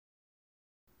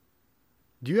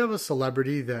Do you have a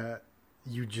celebrity that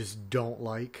you just don't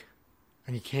like,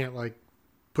 and you can't like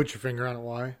put your finger on it?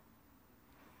 Why?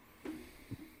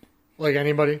 Like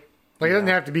anybody? Like it doesn't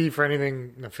have to be for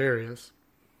anything nefarious.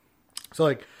 So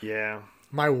like, Yeah.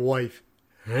 my wife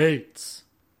hates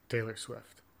Taylor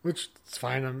Swift, which is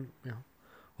fine.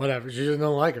 Whatever. She just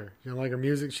don't like her. She don't like her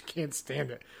music. She can't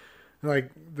stand it.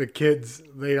 Like the kids,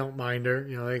 they don't mind her.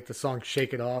 You know, they like the song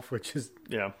 "Shake It Off," which is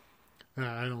I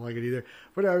don't like it either.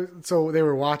 But so they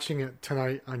were watching it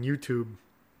tonight on YouTube,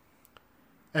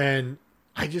 and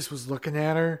I just was looking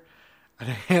at her, and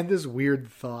I had this weird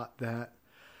thought that,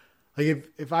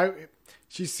 like,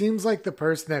 she seems like the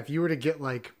person that if you were to get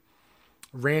like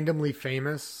randomly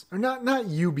famous, or not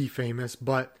you be famous,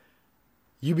 but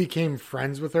you became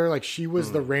friends with her, like she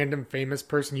was the random famous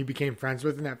person you became friends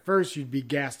with, and at first you'd be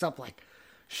gassed up like,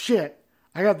 shit,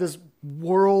 I got this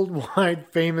worldwide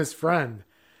famous friend.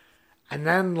 And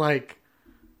then like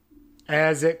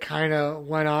as it kind of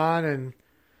went on and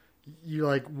you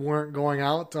like weren't going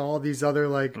out to all these other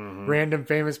like random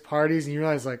famous parties, and you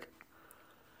realize like,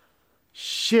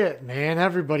 shit, man,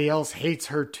 everybody else hates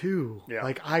her too. Yeah.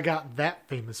 Like I got that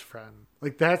famous friend.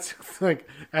 Like that's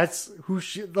who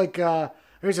she like.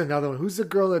 There's another one. Who's the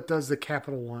girl that does the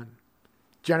Capital One?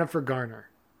 Jennifer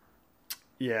Garner.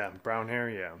 Yeah, brown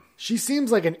hair, yeah. She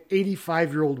seems like an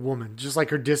 85-year-old woman, just like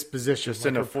her disposition. Just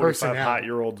like in a her 45 personality.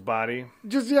 hot-year-old's body.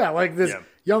 Just, like this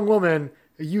young woman,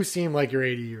 you seem like you're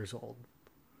 80 years old.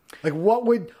 Like, what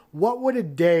would a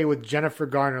day with Jennifer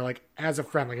Garner, like, as a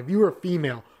friend, like, if you were a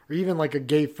female, or even, like, a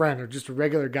gay friend, or just a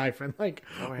regular guy friend, like...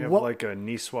 I have, like, a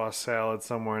niçoise salad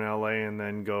somewhere in L.A. and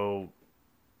then go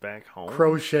back home.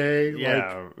 Crochet,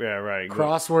 right.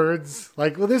 Crosswords.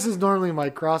 Like, well, this is normally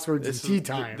my crosswords and tea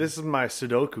time. This is my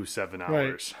Sudoku 7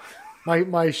 hours. Right.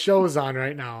 My show's on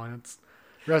right now, and it's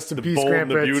rest in The peace, Bold and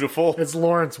Grandpa. the Beautiful. It's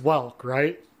Lawrence Welk,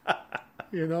 right?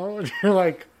 You know, and you're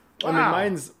like, wow. I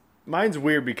mean, mine's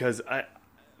weird because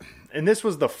and this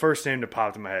was the first name that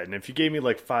popped in my head. And if you gave me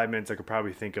like 5 minutes, I could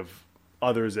probably think of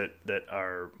others that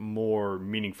are more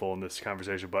meaningful in this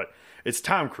conversation. But it's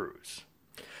Tom Cruise.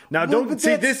 Now, don't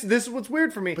see this. This is what's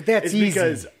weird for me. But that's easy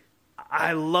because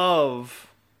I love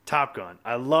Top Gun.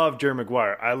 I love Jerry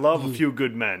Maguire. I love A Few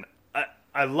Good Men.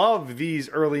 I love these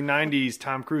early '90s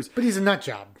Tom Cruise. But he's a nut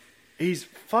job. He's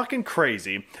fucking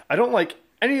crazy. I don't like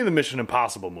any of the Mission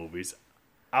Impossible movies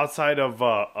outside of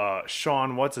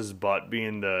Sean what's his butt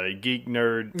being the geek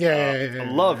nerd.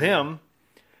 I love him.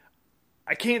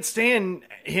 I can't stand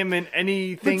him in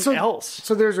anything else.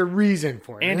 So there's a reason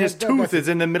for it. And his tooth is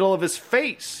in the middle of his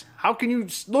face. How can you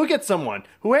look at someone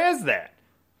who has that?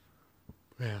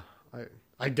 Yeah,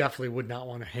 I definitely would not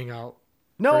want to hang out.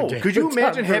 No, could you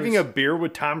imagine having a beer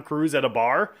with Tom Cruise at a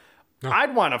bar? No.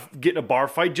 I'd want to get in a bar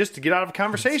fight just to get out of a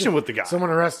conversation with the guy. Someone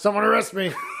arrest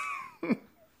me.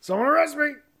 Someone arrest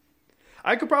me.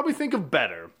 I could probably think of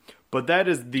better, but that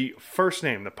is the first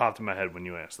name that popped in my head when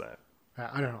you asked that.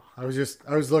 I don't know. I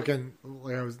was looking,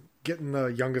 like I was getting the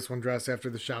youngest one dressed after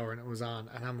the shower and it was on.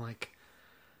 And I'm like,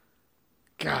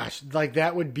 gosh, like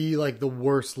that would be like the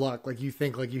worst luck. Like you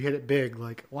think like you hit it big.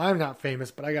 Like, well, I'm not famous,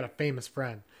 but I got a famous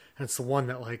friend. And it's the one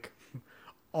that like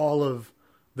all of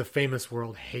the famous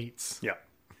world hates. Yeah.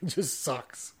 It just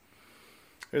sucks.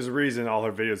 There's a reason all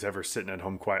her videos have her sitting at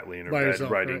home quietly in her By bed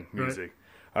herself, writing right. music.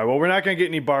 All right, well, we're not going to get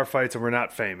any bar fights and we're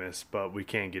not famous, but we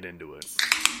can get into it.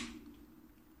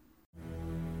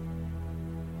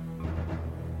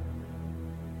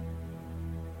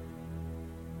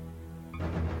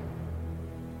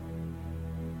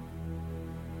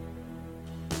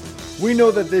 We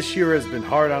know that this year has been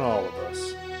hard on all of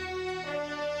us.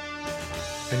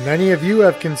 And many of you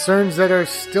have concerns that are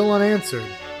still unanswered.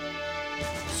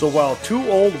 So while two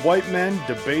old white men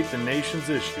debate the nation's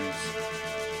issues,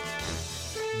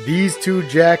 these two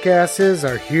jackasses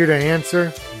are here to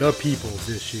answer the people's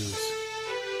issues.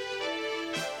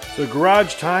 So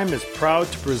Garage Time is proud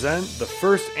to present the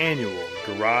first annual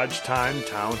Garage Time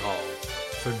Town Hall.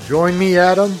 So join me,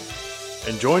 Adam.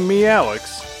 And join me,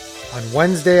 Alex. On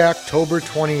Wednesday, October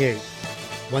 28th,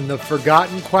 when the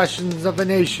forgotten questions of the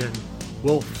nation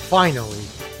will finally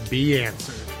be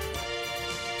answered.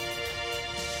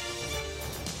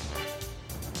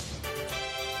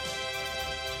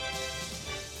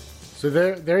 So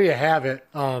there you have it.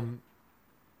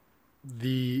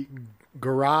 The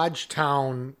Garage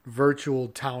Town virtual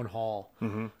town hall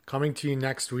coming to you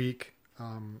next week,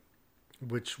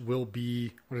 which will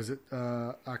be, what is it,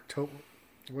 October?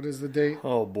 What is the date?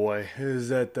 Oh boy, is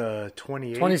that the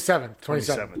 28th?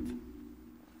 27th.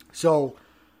 So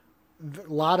a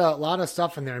lot of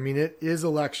stuff in there. I mean, it is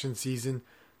election season.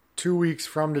 2 weeks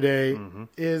from today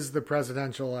is the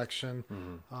presidential election.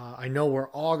 I know we're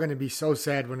all going to be so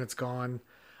sad when it's gone.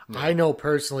 I know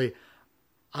personally,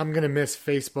 I'm going to miss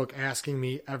Facebook asking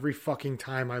me every fucking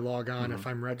time I log on if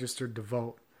I'm registered to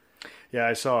vote. Yeah,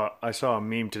 I saw a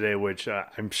meme today, which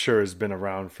I'm sure has been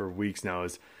around for weeks now.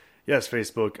 Is yes,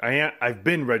 Facebook. I've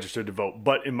been registered to vote,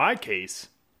 but in my case,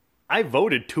 I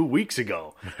voted 2 weeks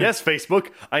ago. Yes,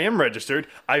 Facebook. I am registered.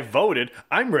 I voted.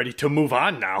 I'm ready to move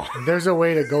on now. There's a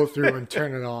way to go through and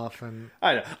turn it off. And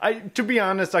to be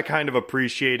honest, I kind of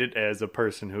appreciate it as a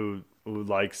person who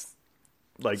likes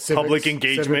civics, public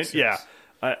engagement. Civics, yes.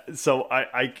 Yeah. So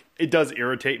it does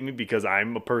irritate me because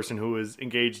I'm a person who is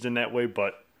engaged in that way,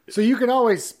 but. So you can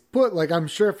always put, like, I'm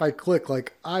sure if I click,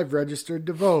 like, I've registered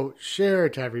to vote, share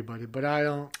it to everybody, but I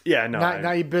don't. Yeah, no.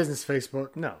 Not your business,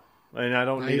 Facebook. No. And I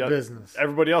don't need business.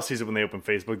 Everybody else sees it when they open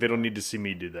Facebook. They don't need to see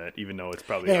me do that, even though it's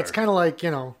probably it's kind of like,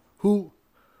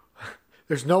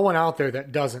 there's no one out there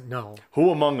that doesn't know.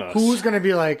 Who among us? Who's going to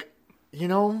be like,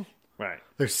 Right.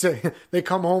 They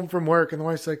come home from work and the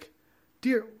wife's like,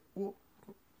 dear,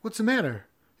 what's the matter?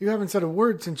 You haven't said a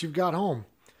word since you've got home.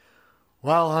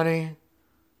 Well, honey,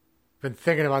 been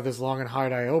thinking about this long and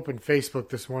hard. I opened Facebook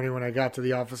this morning when I got to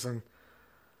the office and,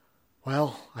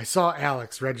 well, I saw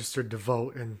Alex registered to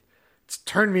vote and it's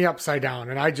turned me upside down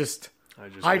and I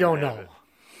don't know.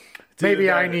 Maybe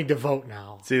I need to vote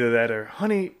now. It's either that or,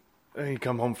 honey, you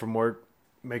come home from work,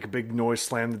 make a big noise,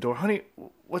 slam the door. Honey,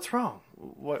 what's wrong?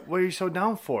 What are you so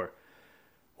down for?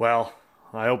 Well,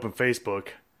 I opened Facebook.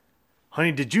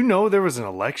 Honey, did you know there was an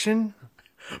election?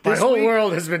 My whole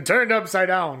world has been turned upside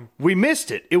down. We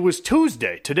missed it. It was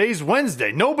Tuesday. Today's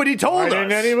Wednesday. Nobody told us. Why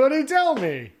didn't anybody tell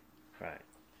me? Right.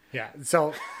 Yeah.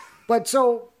 So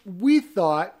we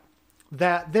thought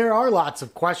that there are lots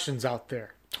of questions out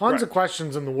there. Tons of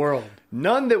questions in the world.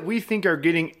 None that we think are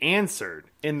getting answered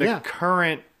in the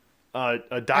current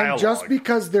dialogue. And just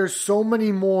because there's so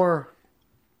many more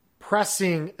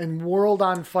pressing and world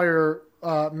on fire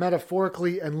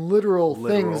metaphorically and literal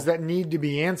things that need to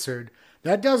be answered,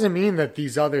 that doesn't mean that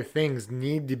these other things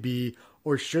need to be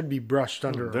or should be brushed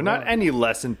under a rug. They're not any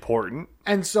less important.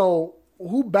 And so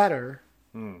who better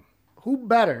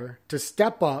to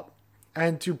step up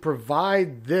and to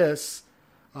provide this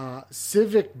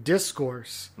civic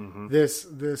discourse,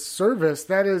 this service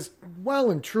that is well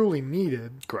and truly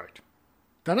needed. Correct.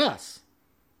 Than us.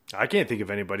 I can't think of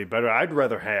anybody better. I'd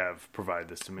rather provide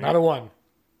this to me. Not a one.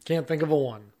 Can't think of a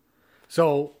one.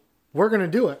 So we're going to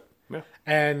do it. Yeah.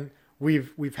 And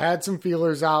we've had some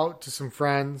feelers out to some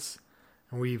friends,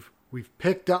 and we've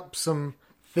picked up some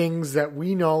things that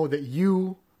we know that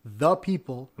you, the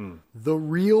people, the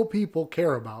real people,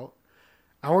 care about,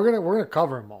 and we're gonna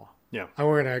cover them all. Yeah, and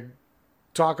we're gonna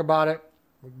talk about it.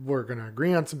 We're gonna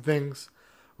agree on some things.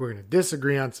 We're gonna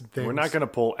disagree on some things. We're not gonna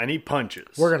pull any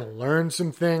punches. We're gonna learn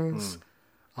some things.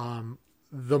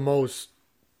 The most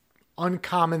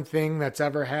uncommon thing that's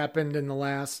ever happened in the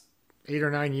last 8 or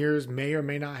 9 years may or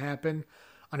may not happen.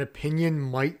 An opinion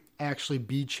might actually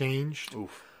be changed.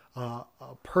 A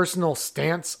personal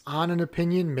stance on an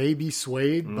opinion may be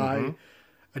swayed by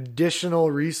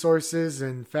additional resources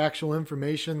and factual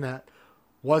information that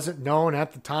wasn't known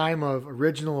at the time of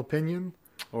original opinion.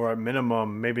 Or at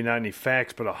minimum, maybe not any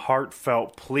facts, but a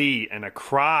heartfelt plea and a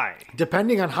cry.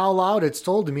 Depending on how loud it's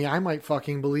told to me, I might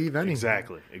fucking believe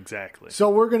anything. Exactly. So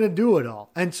we're going to do it all.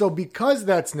 And so because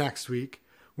that's next week,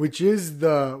 which is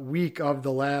the week of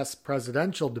the last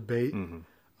presidential debate,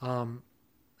 and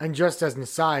just as an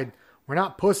aside, we're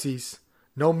not pussies.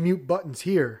 No mute buttons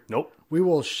here. Nope. We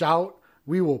will shout.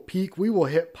 We will peak. We will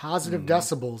hit positive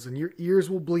decibels, and your ears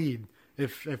will bleed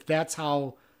if that's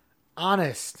how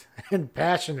honest and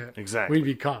passionate we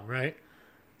become, right?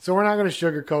 So we're not going to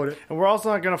sugarcoat it. And we're also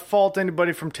not going to fault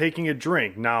anybody from taking a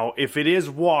drink. Now, if it is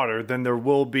water, then there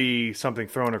will be something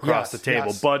thrown across the table.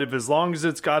 Yes. But if as long as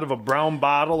it's got of a brown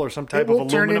bottle or some type of aluminum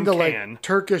can. It will turn into can, like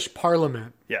Turkish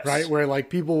parliament, yes, right? Where like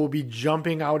people will be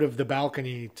jumping out of the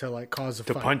balcony to like cause a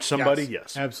fight. To punch somebody,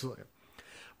 yes. Absolutely.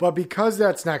 But because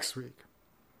that's next week,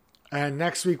 and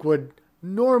next week would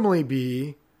normally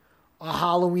be a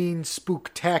Halloween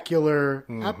spooktacular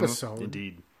episode.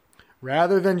 Indeed.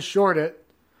 Rather than short it,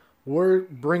 we're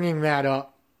bringing that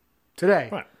up today.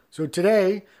 Right. So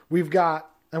today we've got,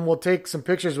 and we'll take some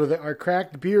pictures with it, our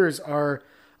cracked beers are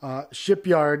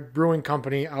Shipyard Brewing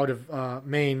Company out of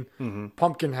Maine,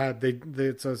 Pumpkinhead.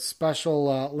 It's a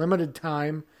special limited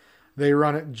time. They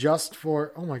run it just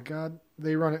for, oh my God,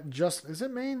 is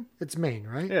it Maine? It's Maine,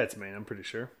 right? Yeah, it's Maine, I'm pretty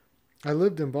sure. I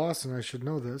lived in Boston, I should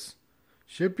know this.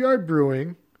 Shipyard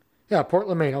Brewing. Yeah,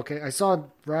 Portland, Maine. Okay, I saw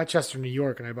Rochester, New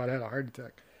York, and I about had a heart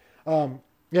attack.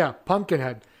 Yeah,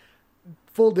 Pumpkinhead.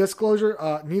 full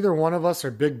disclosure, neither one of us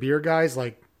are big beer guys,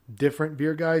 like different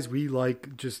beer guys. We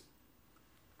like just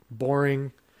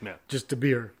boring, just a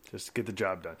beer. Just to get the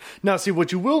job done. Now, see,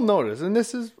 what you will notice, and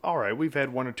this is, all right, we've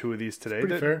had one or two of these today.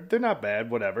 They're not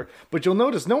bad, whatever. But you'll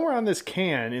notice nowhere on this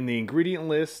can in the ingredient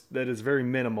list that is very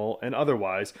minimal and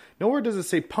otherwise, nowhere does it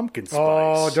say pumpkin spice.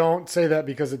 Oh, don't say that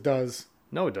because it does.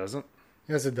 No, it doesn't.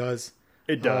 Yes, it does.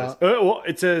 It does. Well,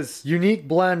 it says... Unique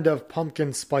blend of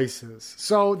pumpkin spices.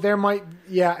 So there might...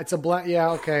 Yeah, it's a blend.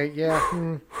 Yeah, okay.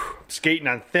 Yeah. Skating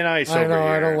on thin ice over here.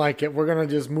 I don't like it. We're going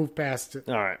to just move past it.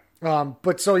 All right.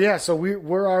 But so yeah, so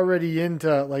we're already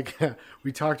into, like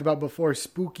we talked about before,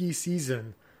 spooky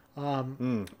season.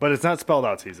 But it's not spelled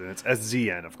out season. It's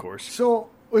SZN, of course.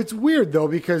 So it's weird though,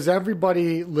 because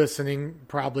everybody listening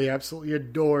probably absolutely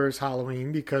adores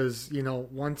Halloween because, you know,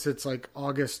 once it's like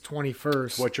August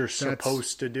 21st, what you're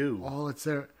supposed to do. All it's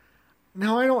there.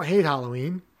 Now I don't hate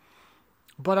Halloween,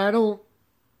 but I don't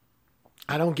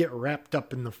get wrapped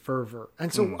up in the fervor.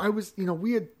 And so I was, you know,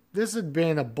 this had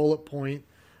been a bullet point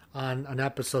on an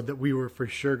episode that we were for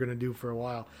sure going to do for a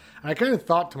while. And I kind of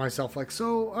thought to myself, like,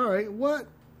 so, all right,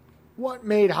 what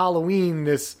made Halloween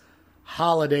this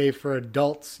holiday for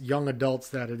adults, young adults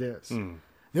that it is?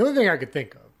 The only thing I could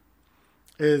think of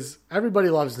is everybody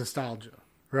loves nostalgia,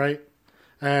 right?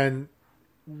 And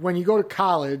when you go to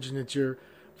college and it's your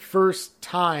first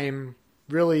time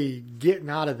really getting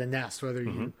out of the nest, whether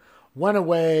you went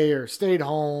away or stayed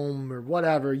home or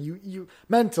whatever, you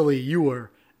mentally you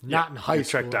were not in high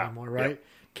school anymore, right? Yep.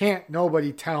 Can't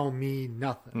nobody tell me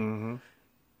nothing.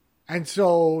 And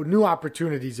so new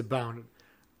opportunities abounded.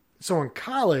 So in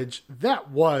college, that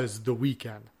was the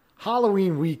weekend.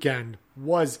 Halloween weekend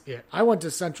was it. I went to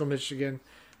Central Michigan,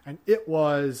 and it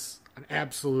was an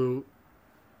absolute...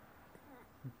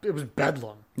 It was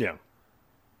bedlam. Yeah.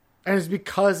 And it's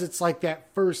because it's like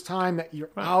that first time that you're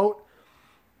out.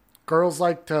 Girls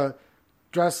like to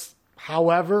dress...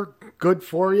 However, good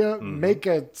for you. Make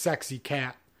a sexy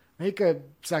cat. Make a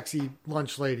sexy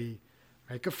lunch lady.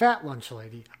 Make a fat lunch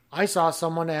lady. I saw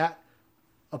someone at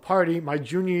a party my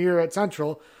junior year at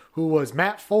Central who was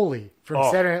Matt Foley from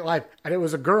Saturday Night Live. And it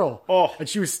was a girl. And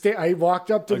she was... I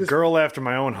walked up to this... A girl after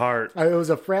my own heart. It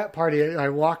was a frat party. I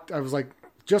was like,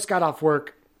 just got off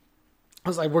work.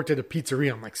 I worked at a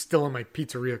pizzeria. I'm like still in my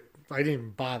pizzeria. I didn't even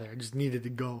bother. I just needed to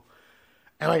go.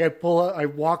 And like I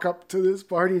walk up to this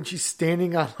party and she's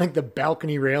standing on like the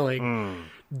balcony railing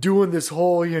doing this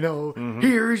whole, you know,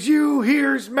 here's you,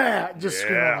 here's Matt. Just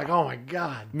screaming like, oh my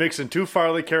God. Mixing two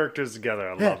Farley characters together.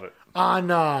 I love it. On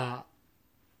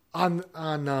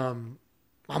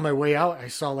my way out, I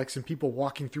saw like some people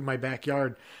walking through my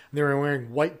backyard and they were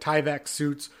wearing white Tyvek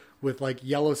suits with like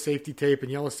yellow safety tape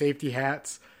and yellow safety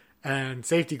hats and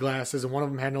safety glasses. And one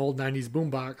of them had an old 90s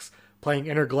boombox playing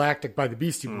Intergalactic by the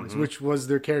Beastie Boys, which was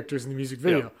their characters in the music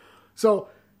video. Yep. So,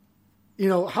 you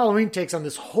know, Halloween takes on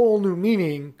this whole new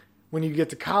meaning when you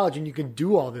get to college and you can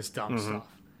do all this dumb stuff.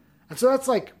 And so that's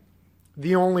like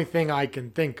the only thing I can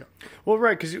think of. Well,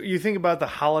 right, because you think about the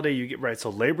holiday you get, right,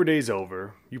 so Labor Day's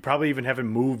over. You probably even haven't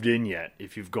moved in yet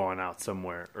if you've gone out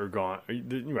somewhere or gone.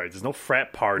 Right, there's no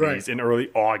frat parties in early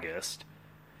August.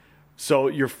 So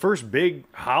your first big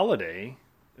holiday...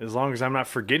 As long as I'm not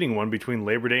forgetting one between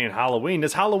Labor Day and Halloween,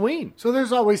 it's Halloween. So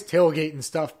there's always tailgate and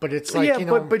stuff, but it's like, you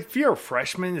know... but if you're a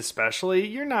freshman especially,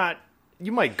 you're not...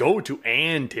 You might go to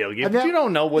and tailgate, but you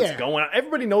don't know what's going on.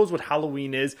 Everybody knows what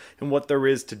Halloween is and what there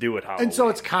is to do at Halloween. And so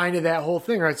it's kind of that whole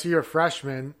thing, right? So you're a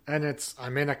freshman, and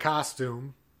I'm in a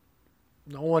costume.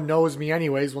 No one knows me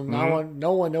anyways. Well,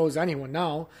 no one knows anyone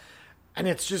now. And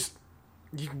it's just,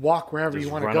 you walk wherever you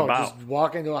want to go. Just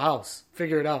walk into a house.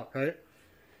 Figure it out, right?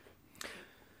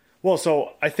 Well,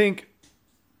 so I think,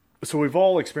 so we've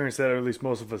all experienced that, or at least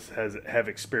most of us have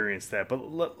experienced that.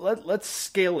 But let's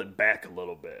scale it back a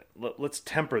little bit. Let's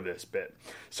temper this bit.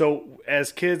 So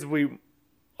as kids,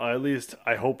 at least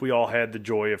I hope we all had the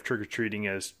joy of trick-or-treating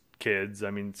as kids.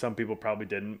 I mean, some people probably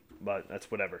didn't, but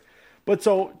that's whatever. But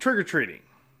so trick-or-treating,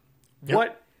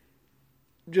 what,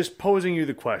 just posing you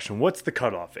the question, what's the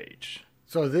cutoff age?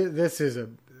 So this is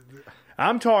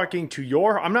I'm talking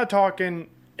I'm not talking...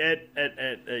 At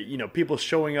you know, people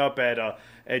showing up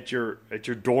at your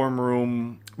dorm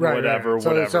room, whatever.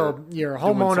 So you're a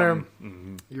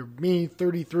homeowner. You're me,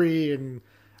 33, and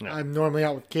I'm normally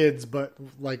out with kids, but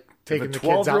like taking the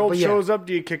kids out. 12-year-old shows up,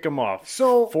 do you kick them off?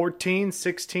 So 14,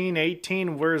 16,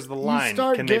 18, where's the line?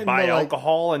 Can they buy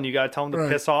alcohol and you got to tell them to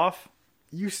piss off?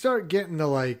 You start getting to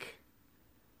like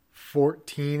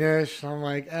 14-ish. I'm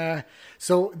like,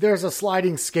 So there's a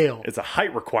sliding scale. It's a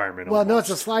height requirement. Well, no, it's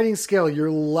a sliding scale.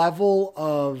 Your level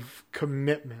of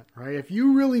commitment, right? If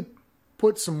you really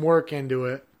put some work into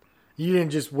it, You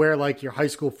didn't just wear like your high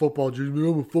school football jersey.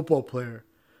 I'm a football player.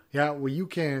 Yeah, well, you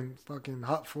can fucking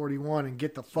hot 41 and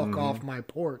get the fuck off my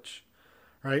porch,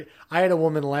 right? I had a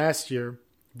woman last year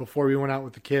before we went out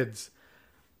with the kids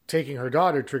taking her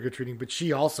daughter trick-or-treating, but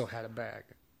she also had a bag.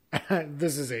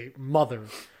 This is a mother,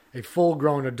 a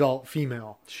full-grown adult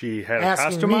female. She had a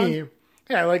costume on?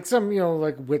 Yeah, like some,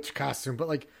 like witch costume, but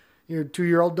like your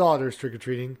 2-year-old daughter's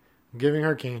trick-or-treating, giving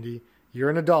her candy. You're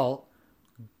an adult.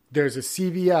 There's a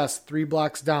CVS 3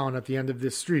 blocks down at the end of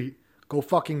this street. Go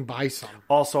fucking buy some.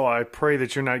 Also, I pray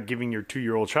that you're not giving your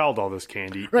 2-year-old child all this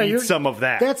candy. Right, Eat some of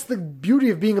that. That's the beauty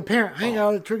of being a parent. I ain't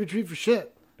got to trick or treat for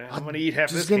shit. I'm going to eat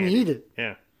half this candy. Just going to eat it.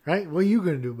 Yeah. Right? What are you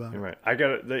going to do about it? You're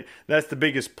right. That's the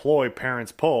biggest ploy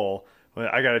parents pull.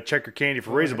 I got to check your candy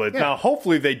for razor blades. Yeah. Now,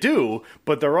 hopefully they do,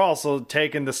 but they're also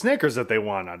taking the Snickers that they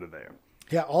want out of there.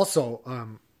 Yeah, also,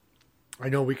 I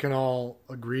know we can all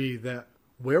agree that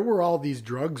where were all these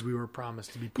drugs we were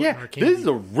promised to be put in our candy? This is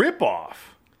a ripoff.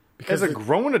 As a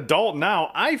grown adult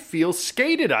now, I feel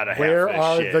skated out of half this shit. Where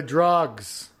are the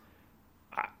drugs?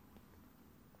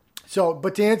 So,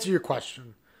 but to answer your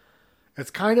question,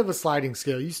 it's kind of a sliding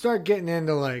scale. You start getting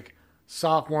into like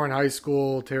sophomore in high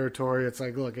school territory. It's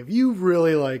like, look, if you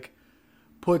really like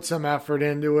put some effort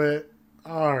into it,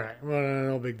 all right, well,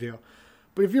 no big deal.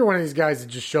 But if you're one of these guys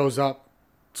that just shows up,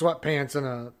 sweatpants and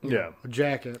a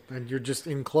jacket, and you're just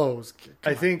in clothes.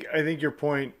 I think your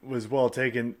point was well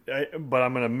taken, but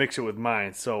I'm going to mix it with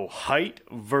mine. So height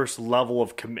versus level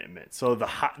of commitment. So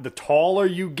the taller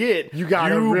you get, you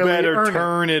really better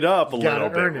turn it up a little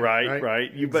bit,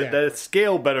 right? You exactly. That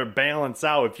scale better balance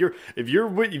out. If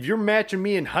you're matching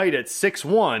me in height at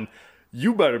 6'1",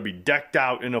 you better be decked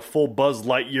out in a full Buzz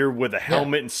Lightyear with a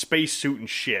helmet and spacesuit and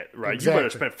shit, right? Exactly. You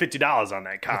better spend $50 on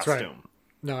that costume. That's right.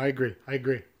 No, I agree.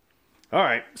 All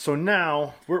right, so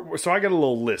now so I got a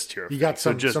little list here. You got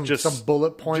some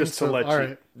bullet points. Just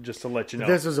to let you know. If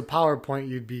this was a PowerPoint,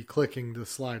 you'd be clicking the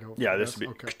slide over. Yeah, this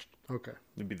would be okay.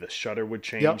 It'd be the shutter would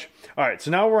change. Yep. All right,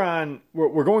 so now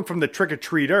we're going from the trick or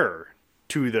treater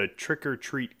to the trick or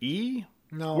treatee.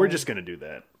 No, we're just gonna do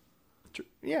that.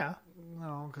 Yeah.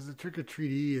 No, because the trick or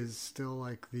treatee is still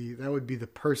like that would be the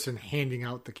person handing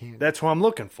out the candy. That's what I'm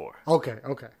looking for. Okay.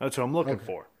 That's what I'm looking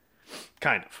for.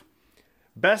 Kind of.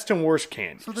 Best and worst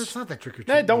candies. So that's not that trick or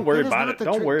treat. Don't worry about it.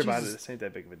 Don't worry about it. This ain't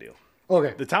that big of a deal.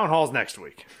 Okay. The town hall's next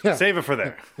week. Yeah. Save it for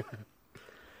there.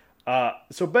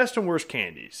 So best and worst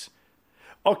candies.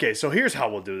 Okay, so here's how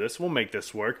we'll do this. We'll make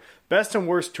this work. Best and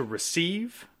worst to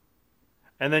receive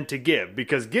and then to give.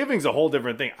 Because giving's a whole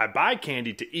different thing. I buy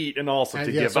candy to eat and also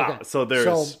to give out. So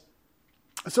there's...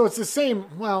 So it's the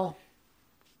same... Well...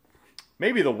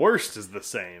 Maybe the worst is the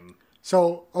same.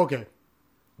 So, okay.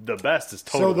 The best is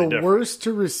totally different. So the worst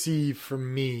to receive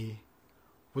from me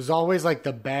was always like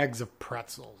the bags of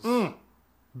pretzels.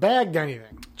 Bagged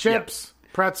anything. Chips,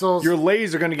 pretzels. Your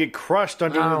Lay's are going to get crushed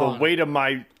under the weight of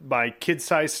my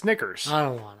kid-sized Snickers. I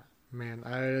don't want it, man.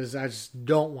 I just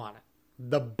don't want it.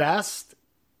 The best,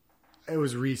 it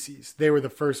was Reese's. They were the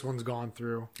first ones gone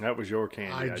through. That was your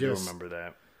candy. I do remember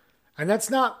that. And that's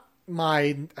not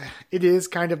it is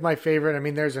kind of my favorite. I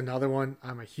mean, there's another one.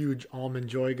 I'm a huge Almond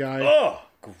Joy guy. Ugh.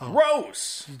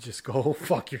 Gross. You just go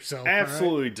fuck yourself.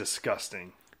 Absolutely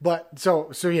disgusting. But so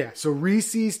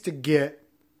Reese's to get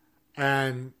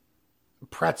and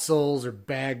pretzels or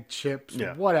bagged chips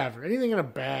or whatever. Anything in a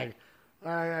bag.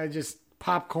 I just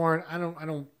popcorn. I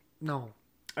don't know.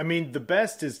 I mean, the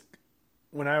best is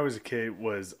when I was a kid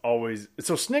was always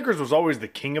Snickers was always the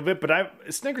king of it, but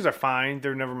Snickers are fine.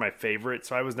 They're never my favorite,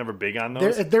 so I was never big on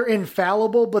those. They're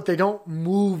infallible, but they don't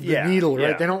move the needle,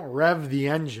 right? They don't rev the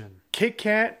engine. Kit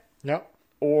Kat,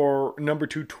 or number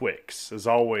 2 Twix is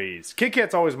always Kit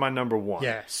Kat's always my number 1.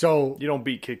 Yeah, so you don't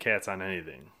beat Kit Kats on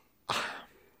anything.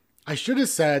 I should have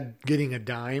said getting a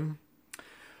dime.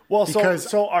 Well,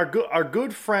 so our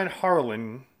good friend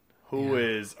Harlan, who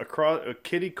is across a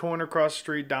kitty corner across the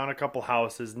street, down a couple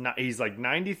houses. He's like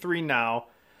 93 now.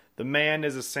 The man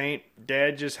is a saint.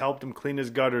 Dad just helped him clean his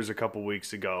gutters a couple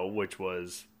weeks ago,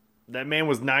 that man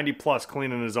was 90 plus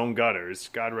cleaning his own gutters.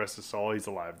 God rest his soul. He's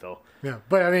alive though. Yeah,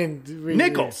 but I mean,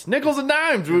 nickels and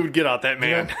dimes we would get out that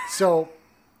man. Yeah, so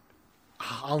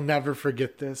I'll never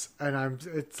forget this, and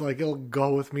it's like it'll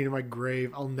go with me to my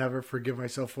grave. I'll never forgive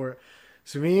myself for it.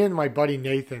 So me and my buddy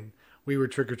Nathan, we were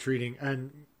trick or treating,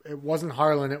 and it wasn't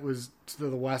Harlan, it was to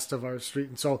the west of our street.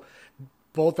 And so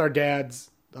both our dads,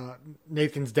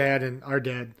 Nathan's dad and our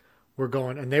dad, were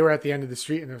going. And they were at the end of the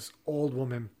street, and this old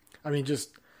woman, I mean,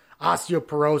 just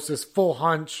osteoporosis, full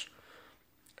hunch.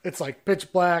 It's like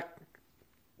pitch black.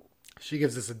 She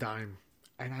gives us a dime.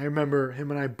 And I remember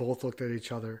him and I both looked at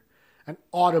each other. And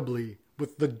audibly,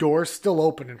 with the door still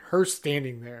open and her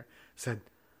standing there, said,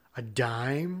 "A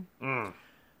dime?" I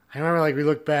remember like we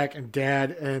looked back and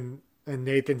Dad and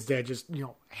Nathan's dad just,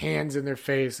 hands in their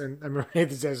face. And I remember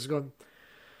Nathan's dad just going,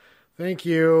 "Thank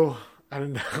you."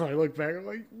 And now I look back, I'm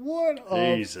like, what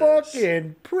a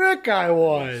fucking prick I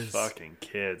was. Those fucking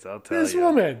kids, I'll tell you. This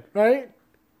woman, right?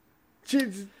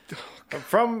 She's...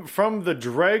 From the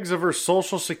dregs of her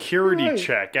Social Security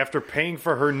check after paying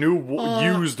for her new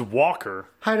used walker.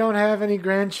 I don't have any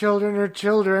grandchildren or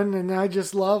children, and I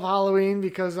just love Halloween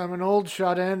because I'm an old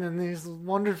shut-in and these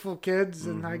wonderful kids,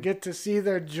 and I get to see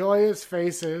their joyous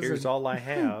faces. Here's all I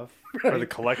have for the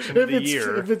collection of the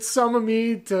year. If it's some of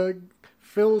me to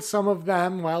fill some of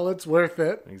them, well, it's worth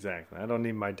it. Exactly. I don't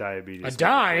need my diabetes. A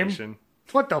dime? Medication.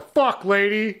 What the fuck,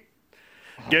 lady?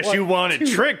 Guess you wanted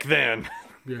Trick then.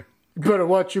 Yeah. You better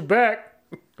watch your back.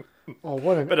 Oh,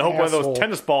 what an Better hope one of those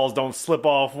tennis balls don't slip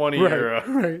off one of your...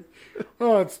 Right.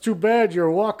 Oh, it's too bad your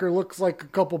walker looks like a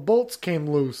couple bolts came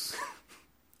loose.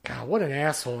 God, what an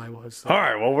asshole I was. All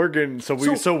right, well, we're getting... So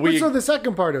the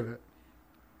second part of it.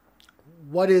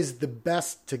 What is the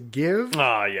best to give?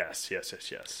 Yes.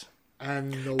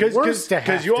 And the worst to have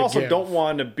because you also give. don't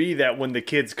want to be that when the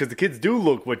kids, because the kids do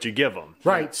look what you give them.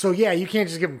 Right. So, yeah, you can't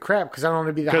just give them crap because I don't want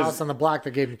to be the house on the block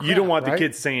that gave them crap. You don't want the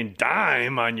kids saying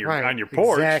dime on your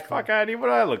porch. Exactly. Fuck out of here, what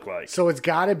do I look like? So it's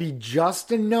got to be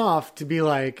just enough to be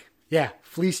like, yeah,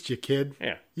 fleeced you, kid.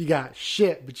 Yeah. You got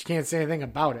shit, but you can't say anything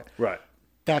about it. Right.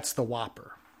 That's the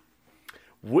Whopper.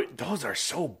 Those are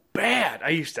so bad. I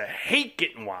used to hate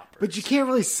getting Whoppers. But you can't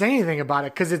really say anything about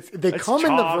it because they come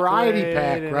in the variety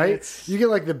pack, right? You get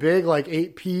like the big, like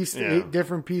 8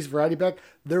 different piece variety pack.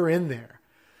 They're in there.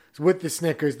 So with the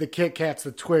Snickers, the Kit Kats,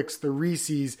 the Twix, the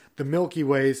Reese's, the Milky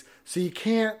Ways. So you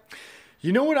can't...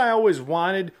 You know what I always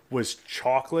wanted was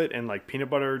chocolate and like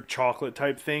peanut butter chocolate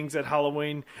type things at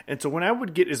Halloween. And so when I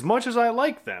would get, as much as I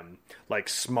like them, like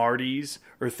Smarties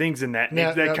or things in that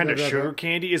kind of sugar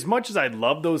candy, as much as I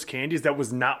love those candies, that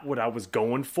was not what I was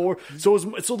going for. So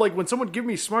like when someone give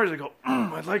me Smarties, I go,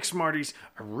 I like Smarties.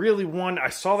 I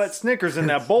saw that Snickers in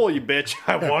that bowl, you bitch.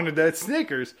 I wanted that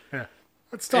Snickers. Yeah.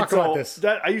 Let's talk about this.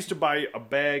 I used to buy a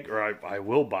bag, or I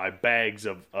will buy bags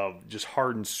of just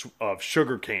hardened of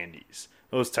sugar candies.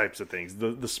 Those types of things.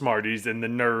 The Smarties and the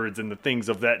Nerds and the things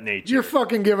of that nature. You're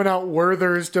fucking giving out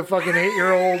Werthers to fucking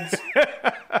 8-year-olds.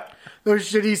 Those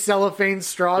shitty cellophane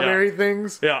strawberry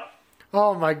things. Yeah.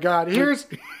 Oh my God. Here's...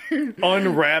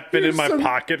 Unwrap it in my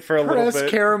pocket for a little bit. Pressed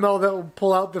caramel that will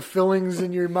pull out the fillings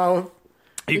in your mouth.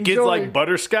 You kids like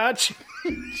butterscotch?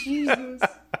 Jesus.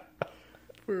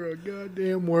 For a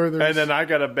goddamn Werther's. And then I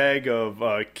got a bag of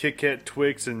Kit Kat,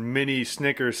 Twix, and mini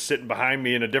Snickers sitting behind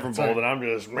me in a different bowl that I'm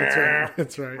just...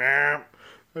 That's right.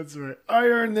 That's right. I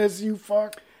earned this, you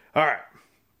fuck. All right.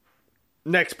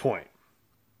 Next point.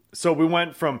 So we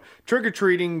went from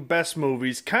trick-or-treating, best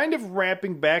movies, kind of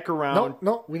wrapping back around...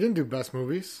 No, we didn't do best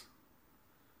movies.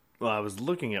 Well, I was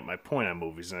looking at my point on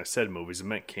movies, and I said movies. I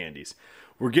meant candies.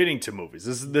 We're getting to movies.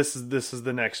 This is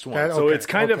the next one. So it's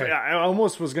kind of, I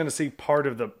almost was going to say part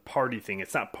of the party thing.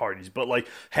 It's not parties, but like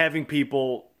having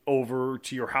people over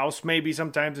to your house maybe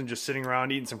sometimes and just sitting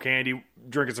around eating some candy,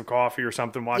 drinking some coffee or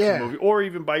something, watching a movie, or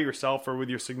even by yourself or with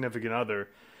your significant other.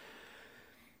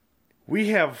 We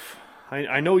have,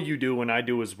 I know you do and I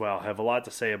do as well, have a lot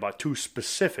to say about two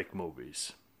specific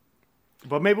movies.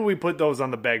 But maybe we put those on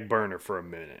the back burner for a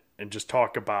minute and just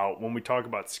talk about, when we talk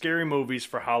about scary movies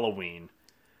for Halloween.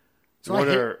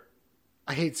 So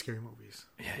I hate scary movies.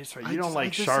 Yeah, that's right. You don't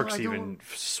like sharks even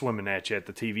swimming at you at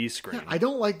the TV screen. Yeah, I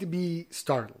don't like to be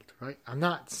startled, right? I'm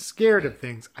not scared of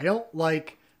things. I don't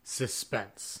like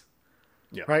suspense.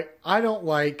 Yeah. Right? I don't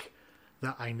like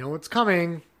that I know it's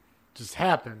coming, just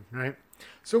happen, right?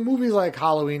 So movies like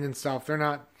Halloween and stuff, they're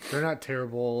not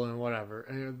terrible and whatever.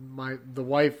 And the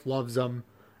wife loves them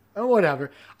and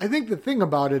whatever. I think the thing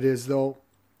about it is though,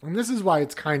 and this is why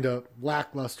it's kind of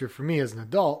lackluster for me as an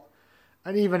adult,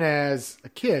 and even as a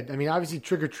kid. I mean, obviously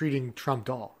trick-or-treating trumped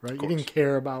all, right? You didn't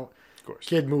care about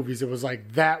kid movies. It was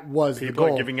like, that was the goal.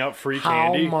 People are giving out free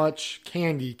candy. How much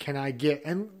candy can I get?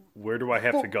 And where do I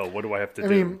have to go? What do I have to do? I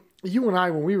mean, you and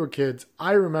I, when we were kids,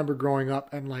 I remember growing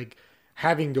up and like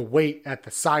having to wait at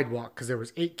the sidewalk because there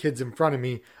was 8 kids in front of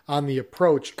me on the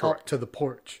approach up to the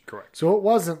porch. Correct. So it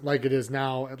wasn't like it is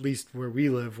now, at least where we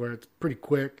live, where it's pretty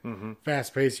quick,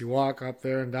 fast paced. You walk up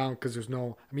there and down because there's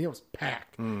no, I mean, it was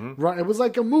packed. It was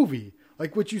like a movie,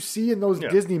 like what you see in those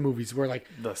Disney movies where like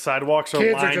the sidewalks are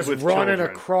kids lined are just with running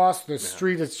children across the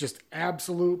street. It's just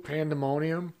absolute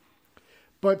pandemonium.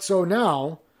 But so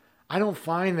now I don't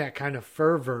find that kind of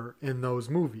fervor in those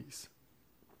movies.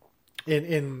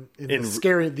 In the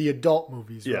scary, the adult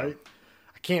movies, right?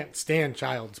 I can't stand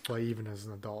Child's Play even as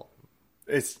an adult.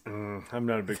 I'm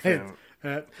not a big fan.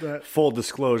 Full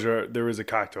disclosure, there is a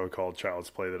cocktail called Child's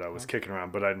Play that I was kicking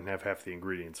around, but I didn't have half the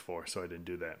ingredients for, so I didn't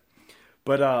do that.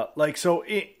 But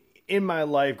in my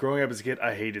life, growing up as a kid,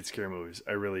 I hated scary movies.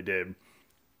 I really did.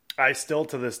 I still,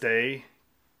 to this day,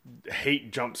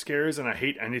 hate jump scares, and I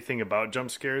hate anything about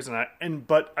jump scares.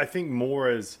 But I think more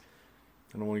as,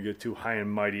 I don't want to get too high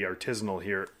and mighty artisanal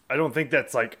here. I don't think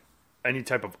that's like any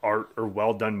type of art or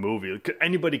well done movie.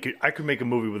 I could make a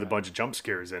movie with a bunch of jump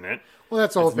scares in it. Well,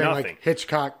 that's the whole thing. Nothing. Like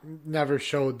Hitchcock never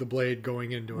showed the blade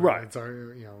going into it. Right. It's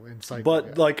insightful.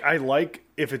 But like, I like,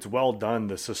 if it's well done,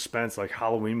 the suspense. Like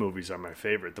Halloween movies are my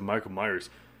favorite. The Michael Myers,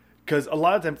 because a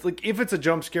lot of times, like if it's a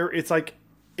jump scare, it's like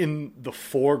in the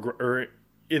foreground or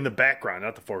in the background,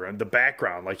 not the foreground, the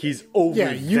background. Like he's over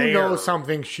there. Yeah, you know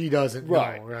something she doesn't know,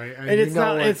 right? And it's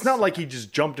not like he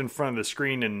just jumped in front of the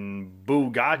screen and boo,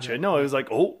 gotcha. No, it was like,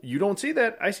 oh, you don't see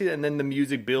that, I see that, and then the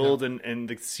music builds and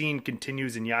the scene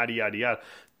continues and yada yada yada.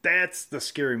 That's the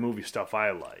scary movie stuff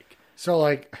I like. So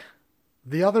like,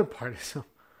 the other part is,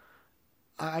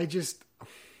 I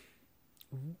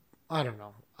don't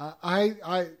know.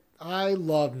 I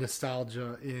love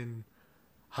nostalgia in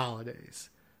holidays.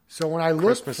 So when I look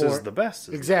Christmas for is the best,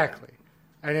 exactly,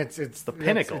 and it's the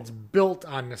pinnacle. It's built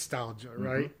on nostalgia,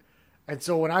 right? Mm-hmm. And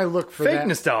so when I look for fake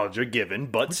nostalgia, given,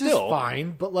 but which still is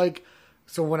fine. But like,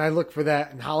 so when I look for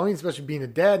that in Halloween, especially being a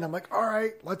dad, and I'm like, all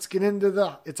right, let's get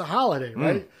into it's a holiday,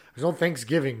 right? There's no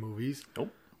Thanksgiving movies,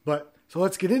 nope. But so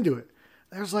let's get into it.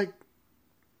 There's like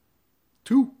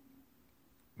 2.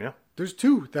 Yeah, there's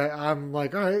 2 that I'm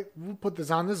like, all right, we'll put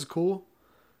this on. This is cool.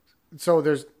 So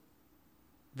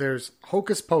there's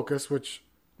Hocus Pocus, which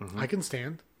I can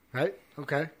stand, right?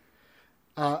 Okay.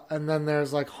 And then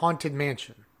there's like Haunted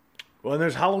Mansion. Well, and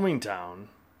there's Halloween Town,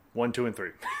 1, 2, and 3.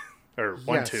 Or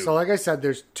 1, 2. So like I said,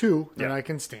 there's 2 that I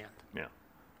can stand. Yeah.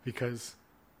 Because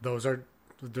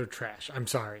they're trash. I'm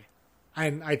sorry.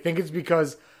 And I think it's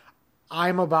because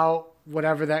I'm about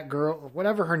whatever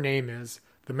her name is,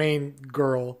 the main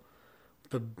girl,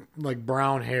 the like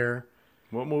brown hair.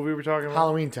 What movie were we talking about?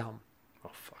 Halloween Town.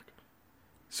 Oh, fuck.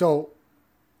 So,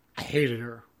 I hated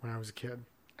her when I was a kid.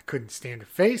 I couldn't stand her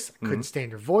face. I couldn't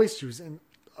stand her voice. She was in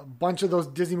a bunch of those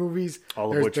Disney movies.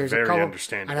 All of which are very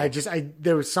understandable. And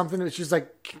there was something that she's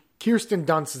like, Kirsten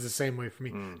Dunst is the same way for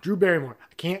me. Drew Barrymore,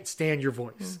 I can't stand your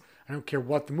voice. I don't care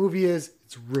what the movie is.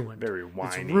 It's ruined. Very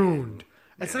whiny. It's ruined.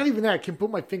 It's not even that. I can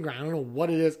put my finger on. I don't know what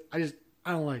it is. I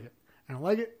don't like it. I don't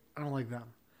like it. I don't like them.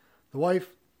 The wife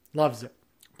loves it.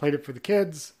 Played it for the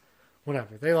kids.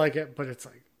 Whatever. They like it, but it's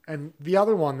like... And the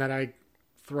other one that I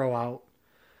throw out,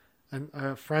 and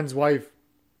a friend's wife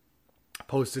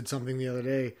posted something the other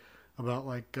day about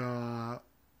like,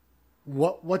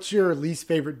 what's your least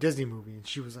favorite Disney movie? And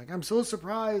she was like, I'm so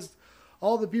surprised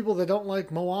all the people that don't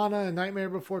like Moana and Nightmare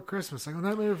Before Christmas. I go,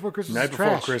 Nightmare Before Christmas is trash.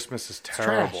 Nightmare Before Christmas is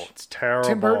terrible. It's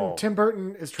terrible. Tim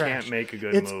Burton is trash. Can't make a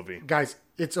good movie. Guys,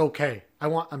 it's okay.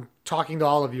 I'm talking to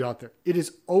all of you out there. It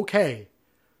is okay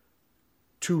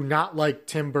to not like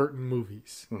Tim Burton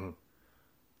movies.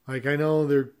 Like, I know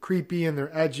they're creepy and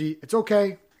they're edgy. It's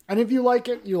okay. And if you like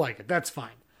it, you like it. That's fine.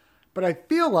 But I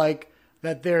feel like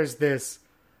that there's this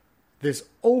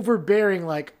overbearing,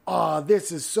 like, oh,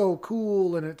 this is so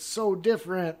cool and it's so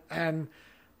different, and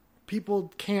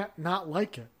people can't not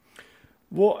like it.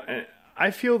 Well, I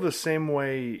feel the same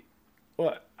way.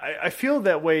 Well, I feel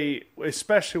that way,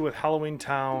 especially with Halloween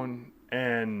Town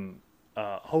and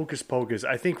Hocus Pocus.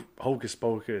 I think Hocus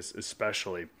Pocus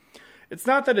especially. It's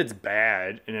not that it's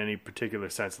bad in any particular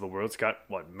sense of the word. It's got,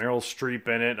 Meryl Streep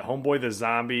in it. Homeboy the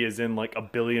Zombie is in like a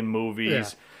billion movies.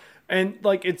 Yeah. And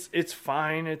like it's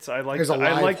fine. There's a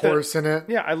live horse in it.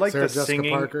 Yeah, I like Sarah the Jessica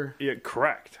singing. Parker. Yeah,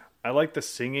 correct. I like the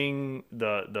singing,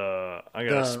 the I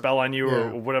got a spell on you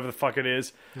or whatever the fuck it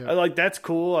is. Yeah. I like that's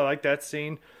cool. I like that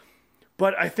scene.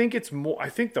 But I think it's more. I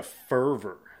think the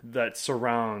fervor that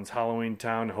surrounds Halloween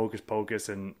Town, Hocus Pocus,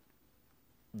 and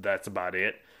that's about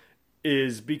it,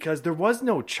 is because there is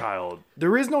no child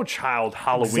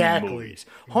Halloween movies.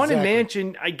 Haunted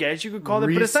Mansion, I guess you could call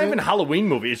it, but it's not even a Halloween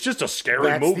movie. It's just a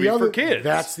scary movie for kids.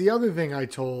 That's the other thing I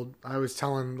was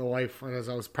telling the wife as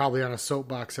I was probably on a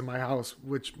soapbox in my house,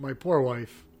 which my poor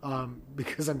wife,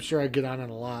 because I'm sure I get on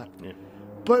it a lot. Yeah.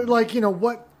 But like, you know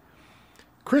what?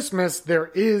 Christmas,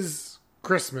 there is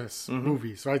Christmas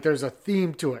movies, right? There's a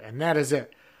theme to it, and that is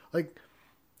it. Like,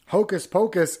 Hocus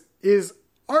Pocus is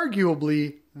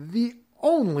arguably the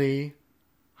only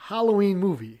Halloween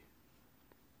movie.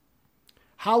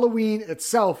 Halloween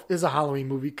itself is a Halloween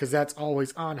movie because that's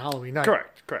always on Halloween night.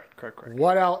 Correct.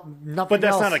 What else? Nothing. But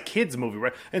that's else. not a kids movie,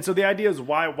 right? And so the idea is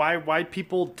why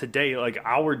people today, like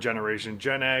our generation,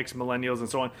 Gen X, millennials, and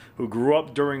so on, who grew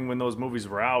up during when those movies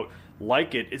were out,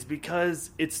 like it is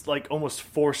because it's like almost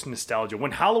forced nostalgia.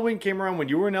 When Halloween came around, when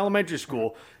you were in elementary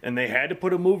school and they had to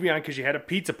put a movie on because you had a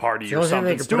pizza party or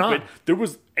something stupid, there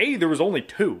was only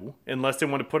two, unless they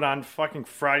want to put on fucking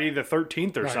Friday the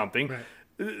 13th or something. Right.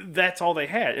 That's all they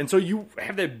had. And so you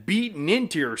have that beaten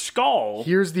into your skull.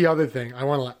 Here's the other thing. I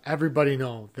want to let everybody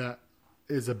know that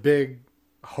is a big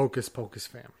Hocus Pocus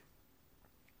fan.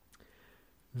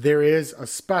 There is a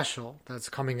special that's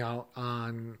coming out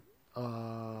on,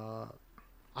 I'm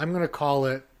going to call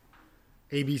it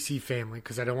ABC Family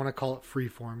because I don't want to call it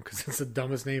Freeform because it's the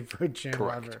dumbest name for a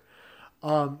channel ever.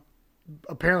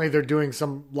 Apparently they're doing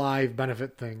some live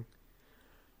benefit thing.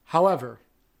 However,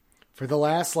 for the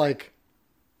last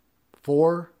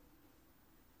 4,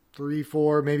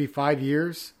 maybe 5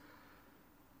 years,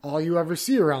 all you ever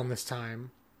see around this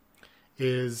time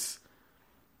is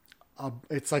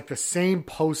it's like the same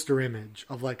poster image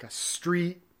of like a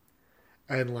street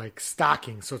and like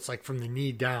stockings. So it's like from the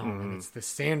knee down. Mm-hmm. And it's the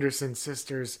Sanderson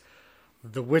sisters,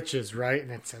 the witches, right? And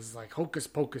it says like Hocus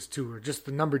Pocus 2 or just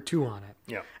the number 2 on it.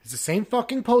 Yeah. It's the same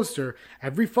fucking poster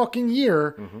every fucking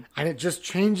year. Mm-hmm. And it just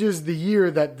changes the year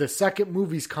that the second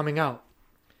movie's coming out.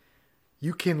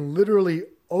 You can literally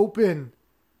open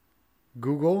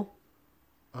Google,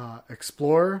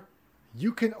 Explorer.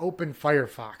 You can open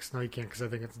Firefox. No, you can't because I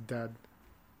think it's dead.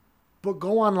 But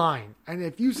go online. And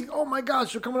if you see, oh my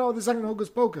gosh, you're coming out with the second Hocus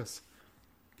Pocus,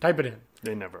 type it in.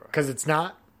 They never are. Because it's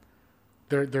not.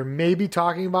 They're maybe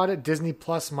talking about it. Disney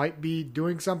Plus might be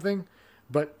doing something,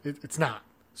 but it's not.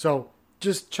 So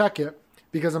just check it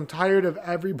because I'm tired of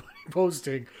everybody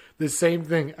posting the same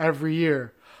thing every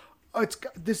year. It's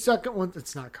the second one.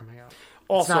 It's not coming out.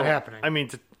 Also, it's not happening. I mean,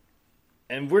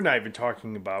 and we're not even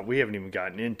talking about. We haven't even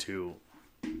gotten into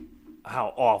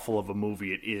how awful of a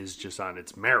movie it is just on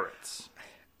its merits.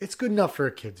 It's good enough for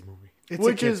a kids movie.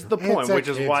 Which is the point. Which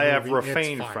is why I've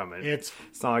refrained from it. It's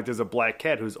not like there's a black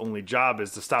cat whose only job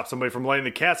is to stop somebody from lighting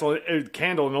the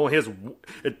candle, and only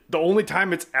the only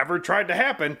time it's ever tried to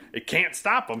happen, it can't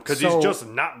stop him because he's just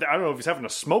not. I don't know if he's having a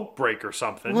smoke break or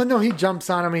something. Well, no, he jumps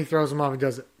on him, he throws him off, and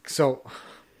does it. So,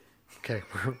 okay,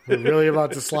 we're really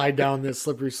about to slide down this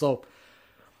slippery slope.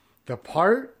 The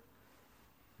part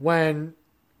when,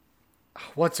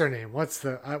 what's her name? What's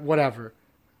the whatever?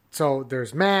 So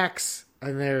there's Max.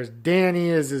 And there's Danny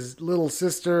is his little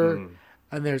sister,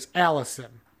 and there's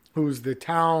Allison, who's the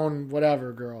town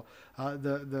whatever girl,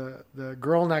 the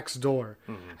girl next door,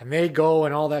 and they go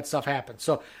and all that stuff happens.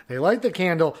 So they light the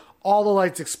candle, all the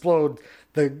lights explode,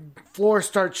 the floor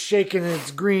starts shaking and it's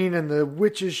green, and the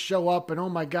witches show up, and oh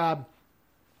my god,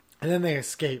 and then they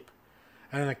escape,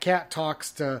 and then the cat talks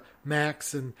to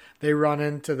Max, and they run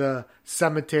into the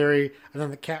cemetery, and then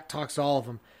the cat talks to all of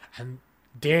them, and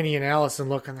Danny and Allison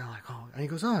look and they're like, oh, and he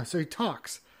goes, oh, so he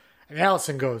talks. And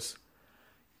Allison goes,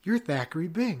 you're Thackeray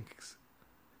Binks.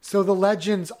 So the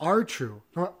legends are true.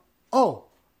 Oh,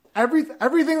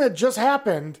 everything that just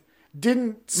happened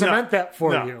didn't cement that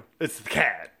for you. It's the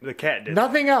cat. The cat did.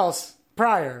 Nothing else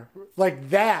prior. Like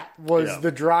that was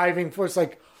the driving force.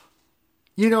 Like,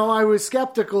 I was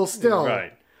skeptical still.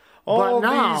 Right. All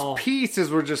these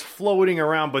pieces were just floating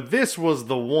around, but this was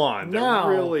the one that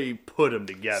really put them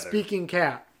together. Speaking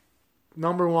cat,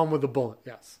 number one with a bullet,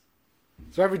 yes.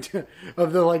 So every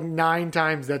of the 9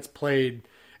 times that's played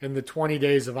in the 20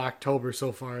 days of October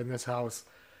so far in this house,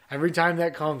 every time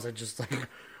that comes, I just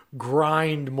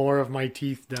grind more of my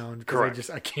teeth down because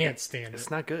I can't stand it.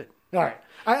 It's not good. All right,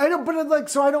 I don't,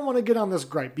 but so I don't want to get on this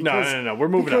gripe. Because, no. We're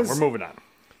moving on.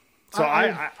 So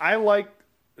I like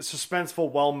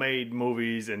suspenseful, well-made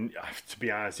movies, and to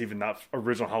be honest, even that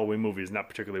original Halloween movie is not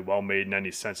particularly well-made in any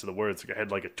sense of the word. It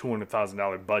had like a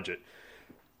 $200,000 budget,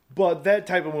 but that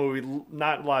type of movie,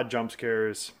 not a lot of jump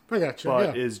scares,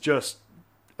 is just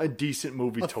a decent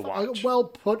movie to watch. A well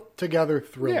put together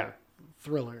thriller.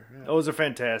 Yeah. Those are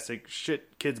fantastic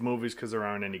shit kids movies because there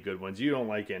aren't any good ones. You don't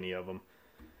like any of them.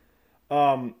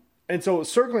 And so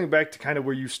circling back to kind of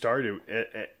where you started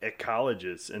at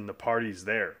colleges and the parties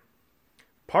there.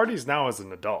 Parties now as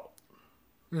an adult.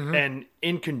 Mm-hmm. And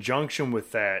in conjunction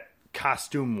with that,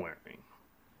 costume wearing.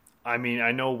 I mean,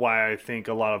 I know why I think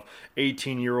a lot of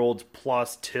 18-year-olds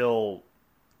plus till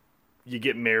you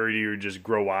get married or just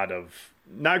grow out of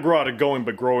going,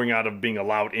 but growing out of being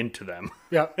allowed into them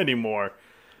anymore.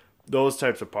 Those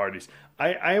types of parties.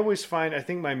 I always find, I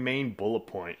think my main bullet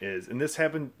point is, and this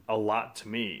happened a lot to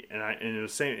me, and it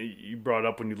was saying, you brought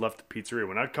up when you left the pizzeria,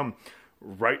 when I'd come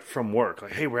right from work.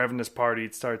 Like, hey, we're having this party.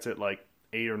 It starts at like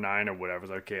 8 or 9 or whatever.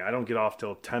 It's like, okay, I don't get off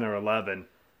till 10 or 11.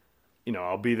 You know,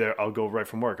 I'll be there. I'll go right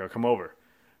from work. I'll come over.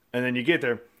 And then you get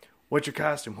there. What's your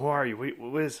costume? Who are you?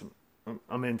 What is it?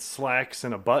 I'm in slacks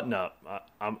and a button-up.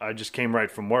 I just came right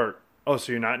from work. Oh,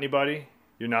 so you're not anybody?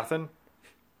 You're nothing?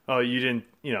 Oh, you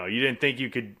didn't think you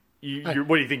could...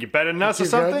 what do you think? You're better than us or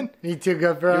something? Good? You too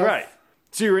good for us? You're right.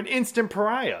 So you're an instant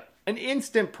pariah. An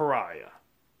instant pariah.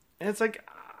 And it's like,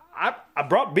 I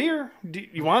brought beer. Do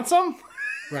you want some?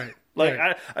 Right. Like,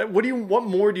 right. what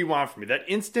more do you want from me? That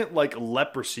instant, like,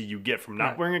 leprosy you get from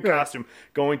not wearing a costume,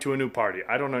 going to a new party.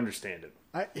 I don't understand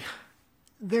it.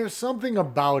 There's something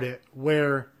about it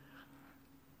where,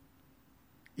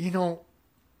 you know,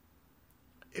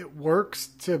 it works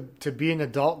to be an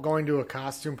adult going to a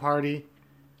costume party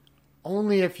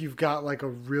only if you've got, like, a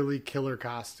really killer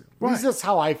costume. Right. At least that's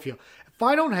how I feel. If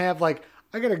I don't have, like,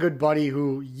 I got a good buddy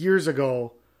who years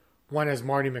ago went as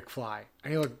Marty McFly,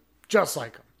 and he looked just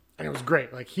like him. And it was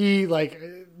great. Like, he, like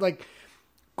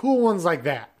cool ones like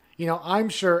that. You know, I'm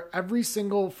sure every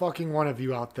single fucking one of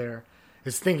you out there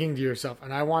is thinking to yourself,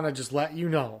 and I want to just let you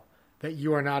know that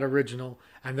you are not original,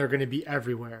 and they're going to be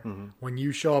everywhere when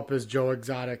you show up as Joe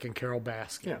Exotic and Carol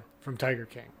Baskin from Tiger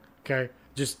King. Okay?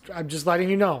 I'm just letting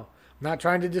you know. I'm not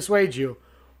trying to dissuade you,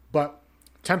 but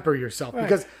temper yourself. Right.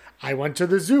 Because I went to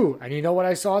the zoo, and you know what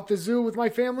I saw at the zoo with my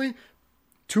family?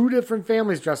 2 different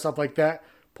families dressed up like that,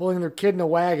 pulling their kid in a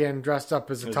wagon dressed up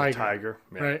as a tiger.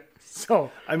 Yeah. Right?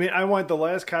 So, I mean, I went the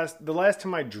last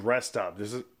time I dressed up.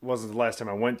 Wasn't the last time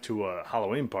I went to a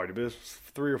Halloween party, but it was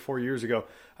 3 or 4 years ago.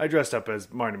 I dressed up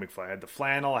as Marty McFly. I had the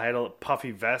flannel. I had a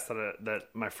puffy vest that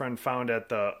my friend found at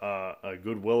the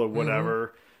Goodwill or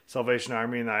whatever, Salvation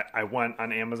Army, and I went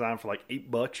on Amazon for like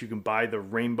 $8. You can buy the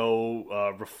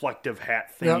rainbow reflective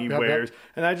hat thing he wears,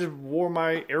 and I just wore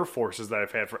my Air Forces that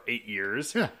I've had for 8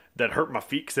 years. Yeah. That hurt my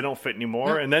feet because they don't fit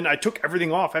anymore. Yeah. And then I took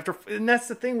everything off and that's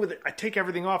the thing with it. I take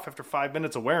everything off after 5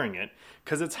 minutes of wearing it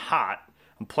because it's hot.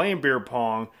 I'm playing beer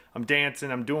pong. I'm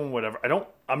dancing. I'm doing whatever.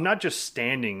 I'm not just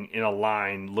standing in a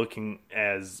line looking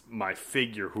as my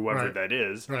figure, whoever that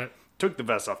is. Right. Took the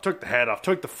vest off, took the hat off,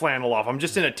 took the flannel off. I'm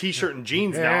just in a t-shirt and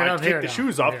jeans now. I take the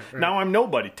shoes off. Now I'm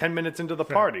nobody 10 minutes into the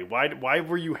party. Why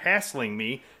were you hassling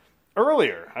me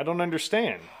earlier? I don't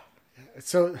understand.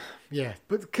 So, yeah,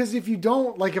 but because if you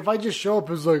don't, like, if I just show up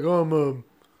as like, oh,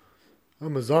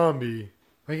 I'm a zombie,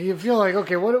 like, you feel like,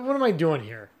 okay, what am I doing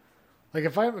here? Like,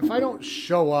 if I don't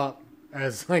show up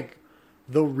as like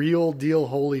the real deal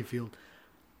Holyfield,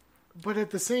 but at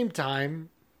the same time,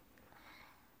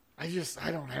 I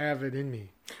don't have it in me.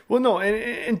 Well, no,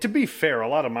 and to be fair, a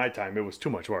lot of my time it was too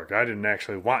much work. I didn't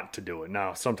actually want to do it.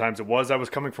 Now, sometimes it was I was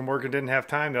coming from work and didn't have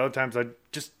time. The other times I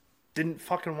just didn't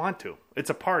fucking want to. It's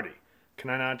a party. Can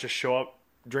I not just show up,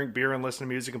 drink beer, and listen to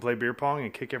music and play beer pong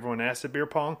and kick everyone ass at beer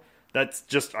pong? That's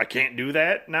just, I can't do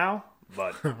that now,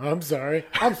 but... I'm sorry.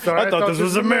 I thought this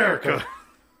was America.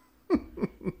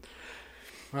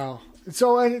 Well,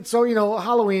 so, you know,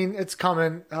 Halloween, it's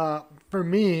coming. For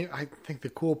me, I think the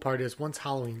cool part is once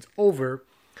Halloween's over,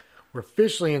 we're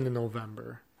officially into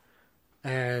November.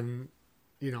 And,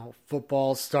 you know,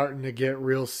 football's starting to get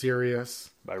real serious.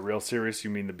 By real serious, you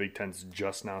mean the Big Ten's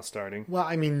just now starting? Well,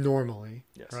 I mean normally,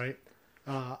 yes. Right?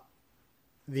 The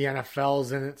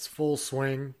NFL's in its full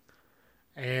swing,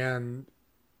 and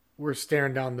we're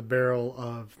staring down the barrel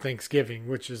of Thanksgiving,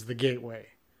 which is the gateway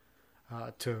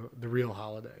to the real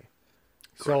holiday.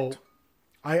 Correct. So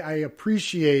I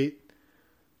appreciate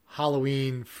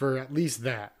Halloween for at least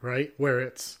that, right? Where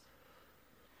it's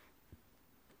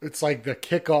like the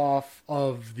kickoff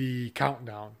of the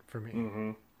countdown for me.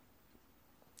 Mm-hmm.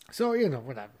 So, you know,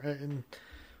 whatever. And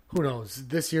who knows?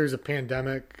 This year's a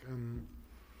pandemic.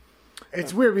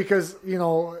 It's weird because, you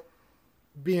know,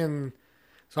 so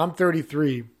I'm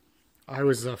 33. I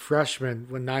was a freshman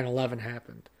when 9/11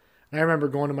 happened. And I remember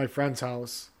going to my friend's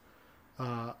house.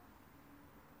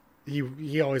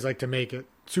 He always liked to make it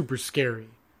super scary.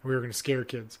 We were going to scare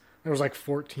kids. There was like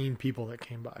 14 people that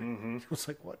came by. Mm-hmm. It was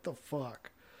like, what the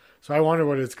fuck? So I wonder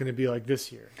what it's going to be like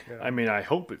this year. You know? I mean, I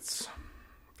hope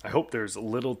there's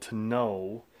little to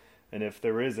no, and if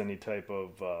there is any type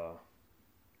of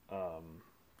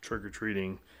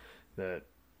trick-or-treating, that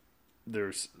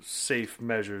there's safe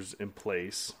measures in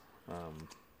place.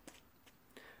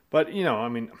 But, you know, I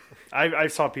mean, I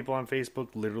saw people on Facebook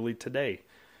literally today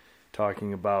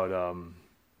talking about,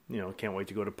 you know, can't wait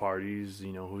to go to parties,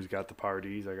 you know, who's got the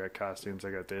parties, I got costumes, I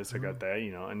got this, I got that,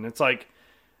 you know, and it's like,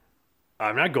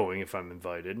 I'm not going if I'm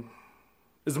invited.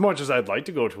 As much as I'd like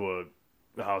to go to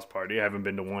a house party, I haven't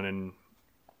been to one in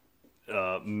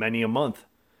many a month.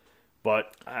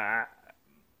 But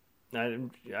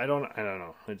I don't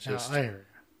know. It's just I hear you.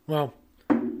 Well,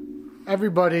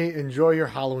 everybody enjoy your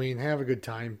Halloween. Have a good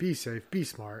time. Be safe. Be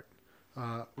smart.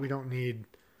 We don't need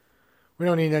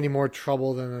any more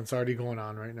trouble than that's already going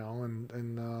on right now.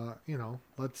 And you know,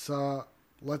 let's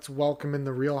welcome in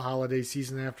the real holiday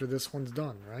season after this one's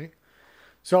done, right?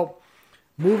 So,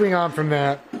 moving on from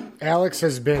that, Alex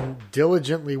has been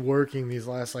diligently working these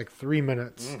last 3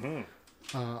 minutes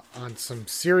on some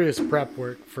serious prep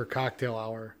work for cocktail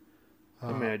hour.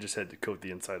 I just had to coat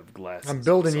the inside of glasses. I'm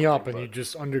building you up, and you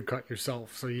just undercut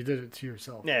yourself. So you did it to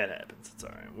yourself. Yeah, it happens. It's all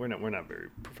right. We're not very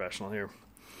professional here.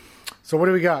 So what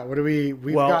do we got?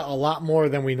 We've got a lot more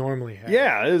than we normally have.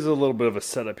 Yeah, it is a little bit of a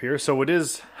setup here. So it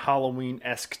is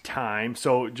Halloween-esque time.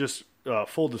 So just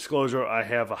full disclosure, I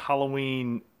have a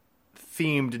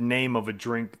Halloween-themed name of a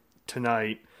drink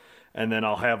tonight, and then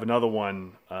I'll have another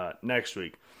one next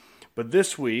week. But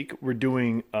this week, we're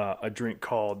doing a drink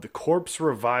called the Corpse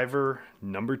Reviver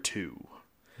No. 2.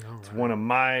 Right. It's one of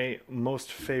my most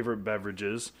favorite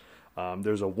beverages.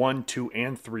 There's a 1, 2,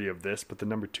 and 3 of this, but the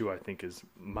No. 2 I think is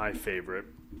my favorite.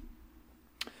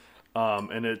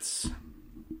 And it's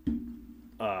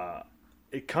I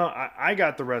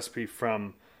got the recipe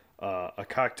from a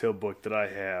cocktail book that I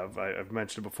have. I've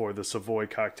mentioned it before, the Savoy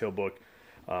cocktail book.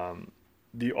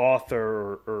 The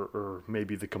author, or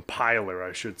maybe the compiler,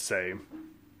 I should say,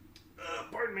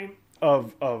 pardon me,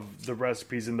 of the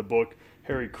recipes in the book,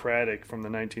 Harry Craddock from the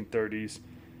 1930s.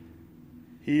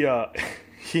 He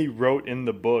wrote in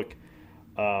the book,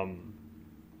 4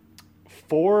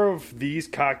 of these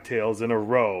cocktails in a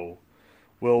row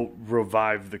will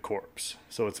revive the corpse.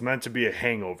 So it's meant to be a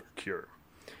hangover cure.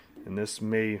 And this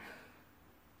may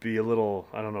be a little,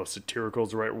 I don't know, satirical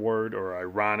is the right word, or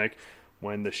ironic,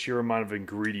 when the sheer amount of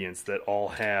ingredients that all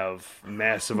have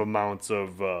massive amounts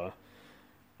of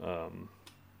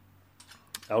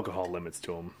alcohol limits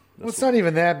to them. Well, it's not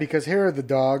even that, because hair of the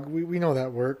dog, we know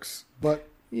that works, but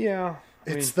yeah,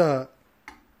 it's the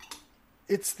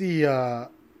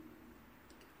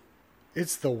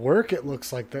work, it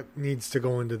looks like, that needs to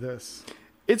go into this.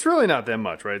 It's really not that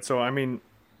much, right? So I mean,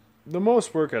 the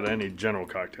most work out of any general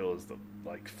cocktail is the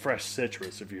fresh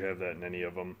citrus, if you have that in any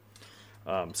of them.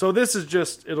 So this is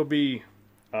just, it'll be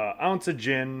ounce of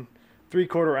gin,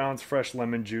 3/4 ounce fresh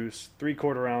lemon juice,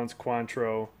 3/4 ounce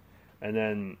Cointreau, and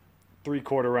then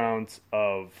 3/4 ounce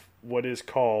of what is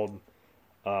called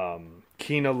Quina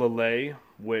Lillet,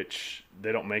 which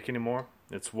they don't make anymore.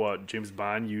 It's what James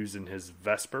Bond used in his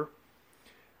Vesper.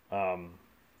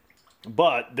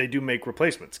 But they do make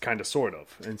replacements, kind of, sort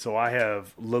of. And so I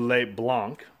have Lillet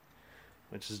Blanc,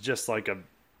 which is just like a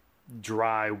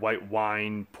dry white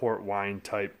wine, port wine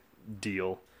type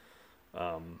deal.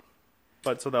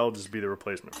 But so that'll just be the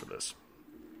replacement for this.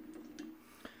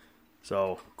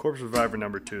 So Corpse Reviver No.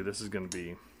 2, this is going to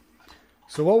be...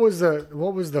 So what was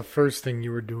the first thing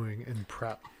you were doing in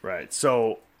prep? Right.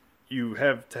 So you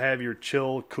have to have your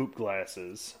chill coupe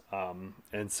glasses.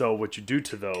 And so what you do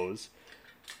to those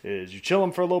is you chill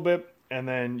them for a little bit, and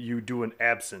then you do an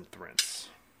absinthe rinse.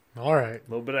 All right. A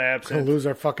little bit of absinthe. Gonna lose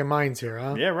our fucking minds here,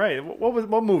 huh? Yeah, right.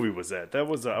 What movie was that? That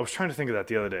was I was trying to think of that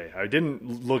the other day. I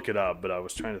didn't look it up, but I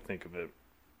was trying to think of it.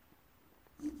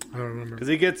 I don't remember. Because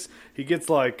he gets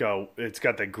like it's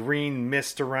got the green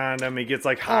mist around him. He gets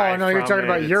like high. Oh no, you're talking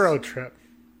about Eurotrip.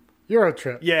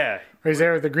 Eurotrip. Yeah. Where he's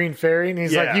there with the green fairy, and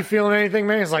he's like, "You feeling anything,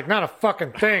 man?" He's like, "Not a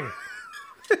fucking thing."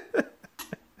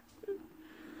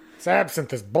 This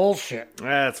absinthe is bullshit.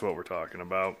 That's what we're talking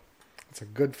about. It's a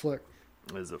good flick.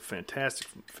 It is a fantastic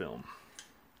film.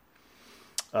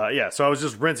 Yeah, so I was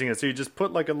just rinsing it. So you just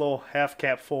put like a little half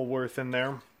cap full worth in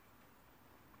there.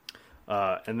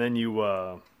 And then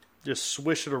you just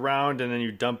swish it around, and then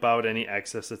you dump out any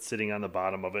excess that's sitting on the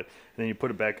bottom of it. And then you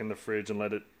put it back in the fridge and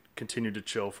let it continue to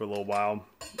chill for a little while.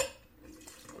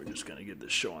 We're just going to get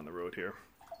this show on the road here.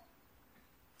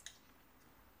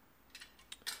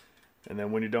 And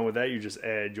then when you're done with that, you just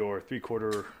add your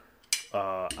 3/4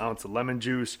 ounce of lemon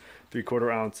juice,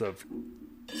 3/4 ounce of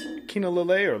Quina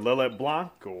Lillet or Lillet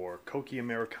Blanc, or Coqui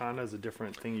Americana is a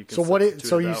different thing you can. So what?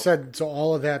 You said so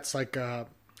all of that's like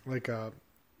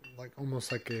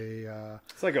almost like a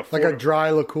it's like a dry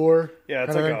liqueur. Yeah,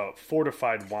 it's like a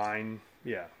fortified wine.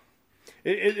 Yeah,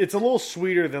 it's a little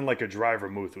sweeter than like a dry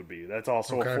vermouth would be. That's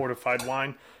also a fortified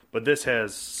wine. But this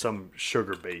has some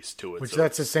sugar base to it. Which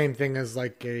that's the same thing as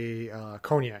like a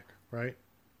cognac, right?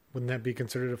 Wouldn't that be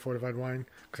considered a fortified wine?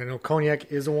 Because I know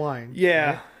cognac is a wine. Yeah,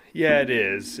 right? Yeah, it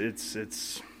is.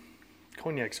 It's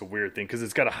cognac's a weird thing because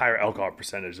it's got a higher alcohol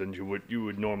percentage than you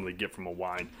would normally get from a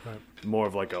wine. Right. More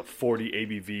of like a 40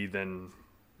 ABV than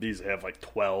these have like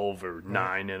 12 or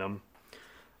 9 in them.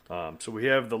 So we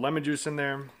have the lemon juice in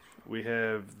there. We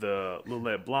have the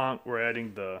Lillet Blanc. We're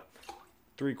adding the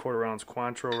 3/4 ounce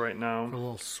Cointreau right now. A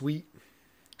little sweet.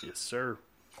 Yes, sir.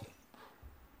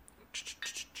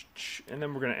 And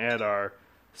then we're going to add our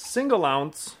single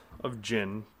ounce of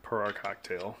gin per our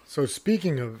cocktail. So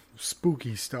speaking of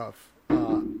spooky stuff,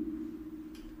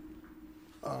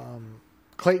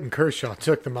 Clayton Kershaw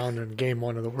took the mound in Game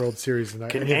 1 of the World Series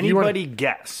tonight. Can anybody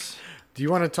guess? Do you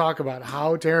want to talk about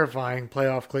how terrifying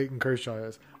playoff Clayton Kershaw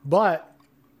is? But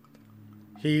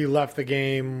he left the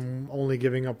game only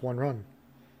giving up 1 run.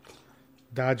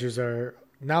 Dodgers are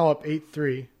now up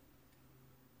 8-3,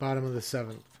 bottom of the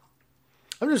 7th.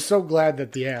 I'm just so glad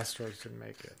that the Astros didn't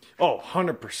make it. Oh,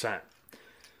 100%.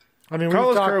 I mean,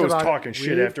 Carlos Correa was talking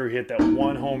shit after he hit that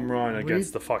 1 home run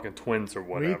against the fucking Twins or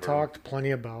whatever. We talked plenty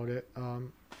about it.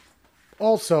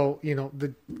 Also,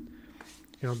 the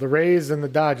Rays and the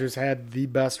Dodgers had the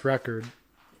best record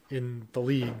in the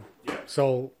league. Yeah.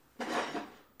 So,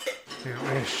 in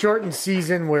a shortened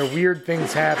season where weird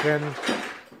things happen,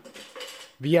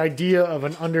 the idea of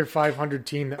an under 500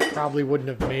 team that probably wouldn't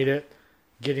have made it,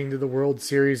 getting to the World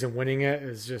Series and winning it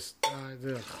is just...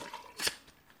 ugh.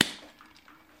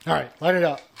 All right, light it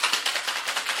up.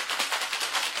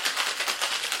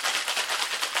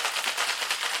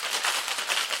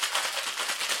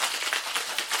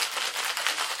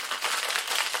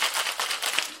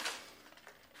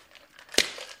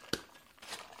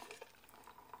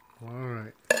 All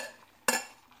right.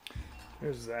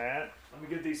 There's that. Let me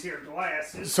get these here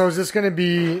glasses. So is this going to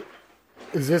be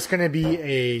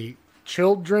a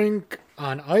chilled drink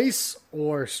on ice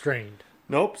or strained?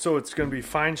 Nope. So it's going to be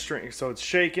fine strained. So it's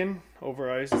shaken over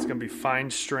ice. It's going to be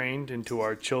fine strained into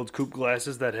our chilled coupe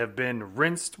glasses that have been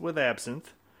rinsed with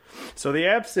absinthe. So the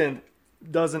absinthe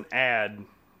doesn't add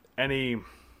any,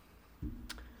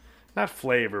 not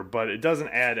flavor, but it doesn't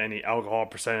add any alcohol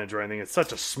percentage or anything. It's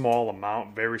such a small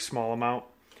amount, very small amount.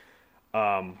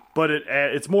 But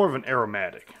it's more of an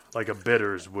aromatic, like a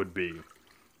bitters would be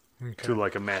to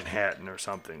like a Manhattan or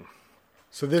something.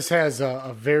 So this has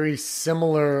a very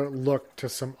similar look to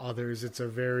some others. It's a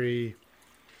very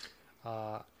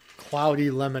cloudy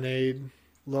lemonade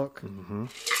look. Mm-hmm.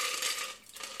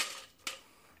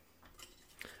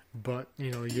 But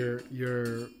your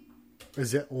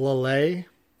is it Lillet?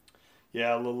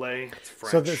 Yeah, Lillet. It's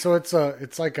French. So it's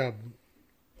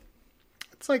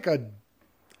like a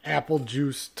apple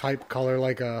juice type color,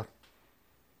 like I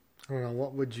don't know,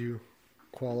 what would you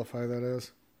qualify that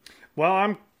as? Well,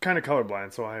 I'm kind of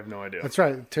colorblind, so I have no idea. That's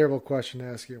right. Terrible question to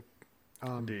ask you.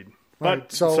 Indeed. But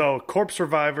right, so Corpse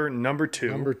Survivor number 2.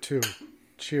 Number 2.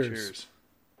 Cheers. Cheers.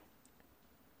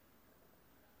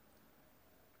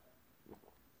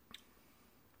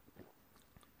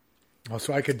 Oh,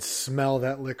 so I could smell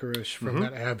that licorice from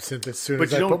that absinthe as soon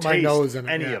as I put my nose in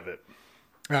it. Any of it.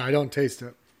 Yeah, I don't taste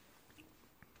it.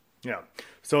 Yeah.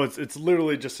 So it's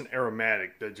literally just an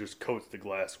aromatic that just coats the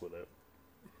glass with it.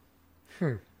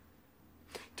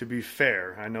 To be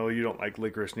fair, I know you don't like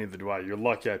licorice, neither do I. You're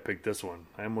lucky I picked this one.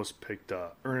 I almost picked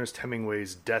Ernest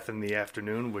Hemingway's Death in the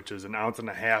Afternoon, which is 1.5 ounces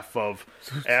of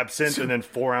absinthe and then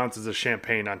 4 ounces of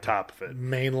champagne on top of it.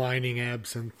 Mainlining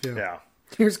absinthe. Yeah.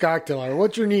 Here's cocktail hour.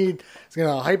 What you need is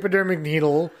a hypodermic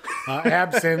needle,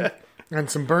 absinthe, and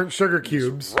some burnt sugar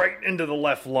cubes. Right into the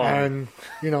left lung.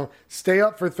 And, stay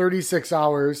up for 36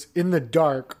 hours in the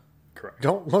dark. Correct.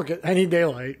 Don't look at any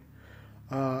daylight.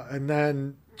 And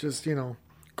then just,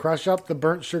 crush up the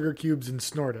burnt sugar cubes and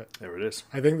snort it. There it is.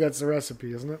 I think that's the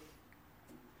recipe, isn't it?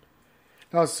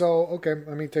 Oh, so, okay.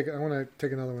 I want to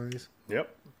take another one of these.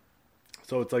 Yep.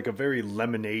 So it's like a very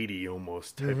lemonade-y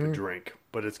almost type of drink.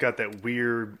 But it's got that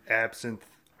weird absinthe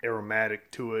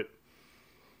aromatic to it.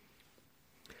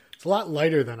 It's a lot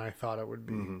lighter than I thought it would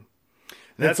be. Mm-hmm.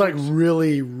 It's like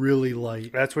really, really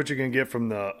light. That's what you're going to get from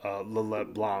the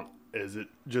Lillet Blanc. It's a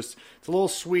little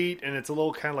sweet and it's a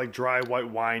little kind of like dry white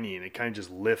winey, and it kind of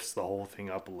just lifts the whole thing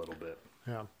up a little bit.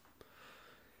 Yeah.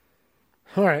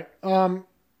 All right. I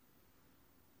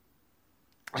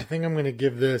think I'm going to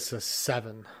give this a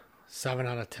 7. 7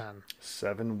 out of 10.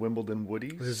 7 Wimbledon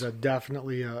Woodies. This is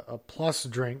definitely a plus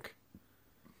drink.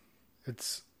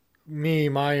 It's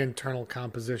my internal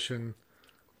composition.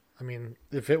 I mean,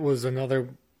 if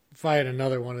I had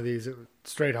another one of these, it would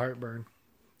straight heartburn.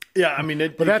 Yeah, I mean,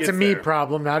 but that's a me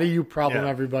problem, not a you problem. Yeah.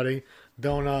 Everybody,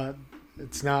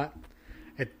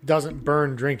 it doesn't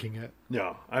burn drinking it.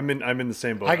 Yeah, I'm in the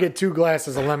same boat. I get 2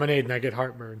 glasses of lemonade and I get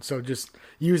heartburn. So just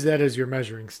use that as your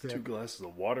measuring stick. 2 glasses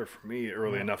of water for me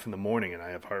early enough in the morning, and I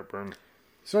have heartburn.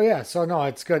 So no,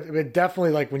 it's good. It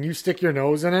definitely, like when you stick your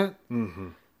nose in it. Mm-hmm.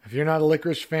 If you're not a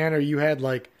licorice fan, or you had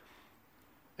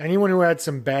anyone who had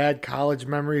some bad college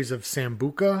memories of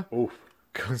Sambuca. Oof.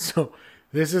 So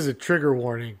this is a trigger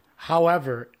warning.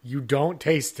 However, you don't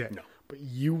taste it, No. but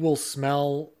you will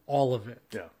smell all of it.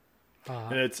 Yeah.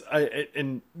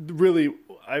 And really,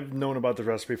 I've known about the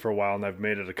recipe for a while, and I've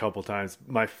made it a couple times.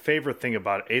 My favorite thing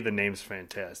about it, the name's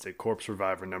fantastic, Corpse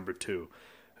Reviver #2.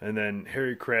 And then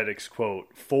Harry Craddock's quote,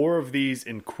 4 of these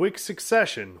in quick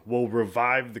succession will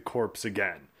revive the corpse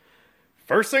again.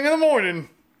 First thing in the morning,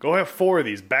 go have 4 of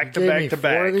these, back to back to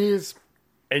back. 4 of these?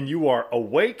 And you are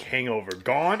awake, hangover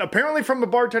gone, apparently from a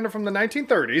bartender from the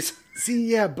 1930s. See,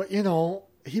 yeah, but,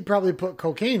 he probably put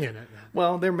cocaine in it.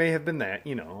 Well, there may have been that,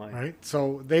 Right?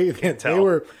 So they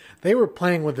were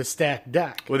playing with a stacked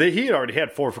deck. Well, he had already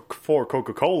had four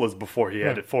Coca-Colas before he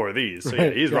had 4 of these. So yeah,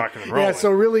 he's rocking and rolling. Yeah,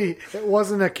 so really, it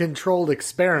wasn't a controlled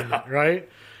experiment, right?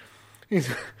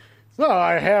 So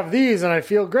I have these and I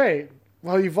feel great.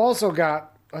 Well, you've also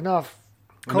got enough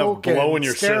coke blow in and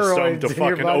your system steroids to in your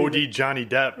fucking body OD Johnny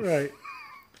Depp. Right.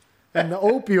 And the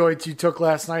opioids you took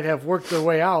last night have worked their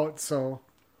way out, so...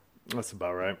 That's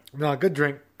about right. No, good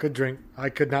drink. Good drink. I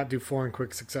could not do 4 in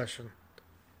quick succession.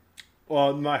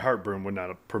 Well, my heartburn would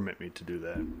not permit me to do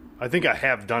that. I think I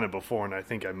have done it before, and I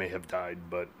think I may have died,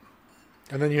 but...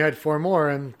 And then you had 4 more,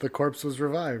 and the corpse was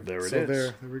revived. There it is.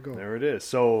 There we go. There it is.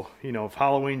 So, if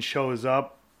Halloween shows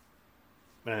up,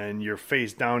 and you're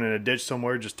face down in a ditch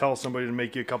somewhere, just tell somebody to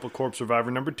make you a couple Corpse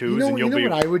Reviver #2s, and you'll be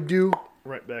what I would do?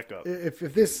 Right back up. If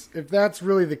that's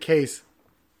really the case...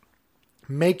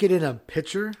 Make it in a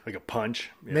pitcher. Like a punch.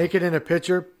 Yeah. Make it in a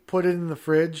pitcher. Put it in the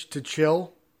fridge to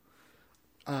chill.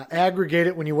 Aggregate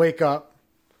it when you wake up.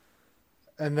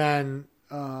 And then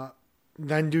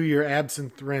do your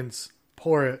absinthe rinse.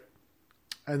 Pour it.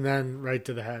 And then right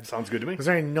to the head. Sounds good to me. Because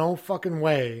there ain't no fucking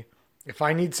way. If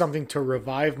I need something to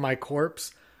revive my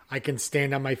corpse, I can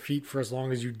stand on my feet for as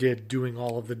long as you did doing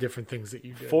all of the different things that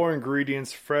you did. 4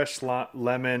 ingredients, fresh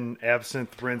lemon,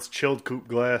 absinthe rinse, chilled coupe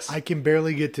glass. I can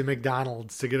barely get to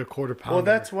McDonald's to get a quarter pounder. Well,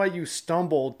 that's why you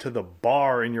stumbled to the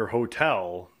bar in your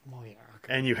hotel yeah,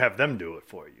 okay. and you have them do it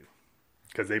for you.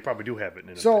 Because they probably do have it in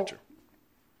a pitcher.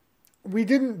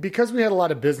 Because we had a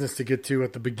lot of business to get to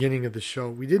at the beginning of the show,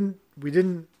 we didn't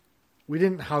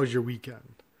how's your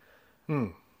weekend?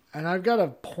 And I've got a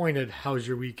pointed how's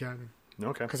your weekend.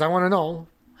 Okay. Because I want to know,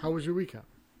 how was your weekend?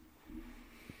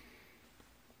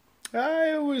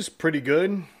 It was pretty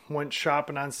good. Went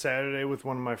shopping on Saturday with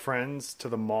one of my friends to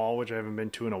the mall, which I haven't been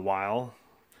to in a while.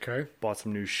 Okay. Bought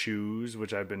some new shoes,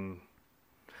 which I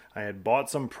had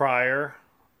bought some prior.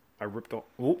 I ripped off.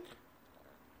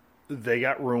 They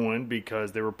got ruined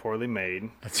because they were poorly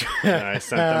made. That's right. And I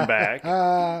sent them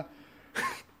back.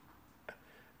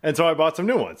 And so I bought some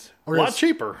new ones. A lot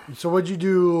cheaper. So what'd you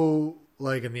do...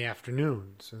 Like in the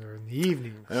afternoons or in the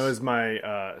evenings? And it was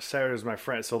my Saturday was my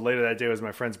friend. So later that day was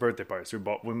my friend's birthday party. So we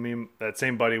bought that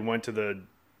same buddy went to the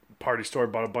party store,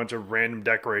 bought a bunch of random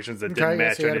decorations that didn't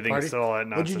match anything. So all that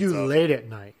nonsense. What'd you do late at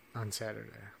night on Saturday?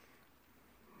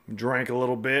 Drank a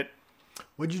little bit.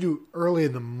 What'd you do early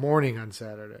in the morning on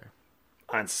Saturday?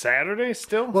 On Saturday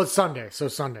still? Well, it's Sunday. So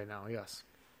Sunday now. Yes.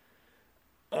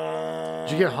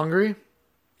 Did you get hungry?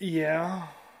 Yeah.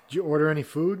 Did you order any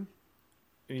food?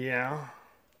 Yeah.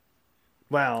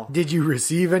 Well. Did you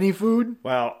receive any food?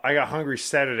 Well, I got hungry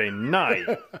Saturday night.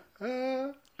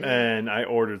 And I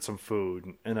ordered some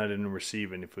food, and I didn't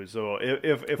receive any food. So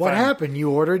if what happened?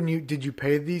 You ordered, and did you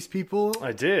pay these people?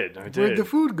 I did. Where'd the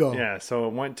food go? Yeah, so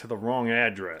it went to the wrong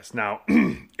address. Now,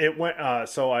 it went.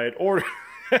 So I had ordered.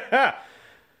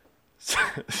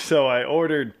 So I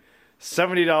ordered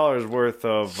 $70 worth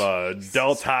of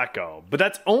Del Taco, but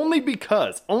that's only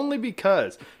because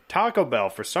Taco Bell,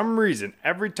 for some reason,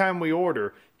 every time we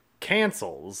order,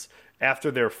 cancels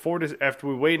after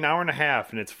we wait an hour and a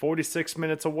half and it's 46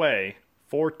 minutes away,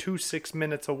 4 to 6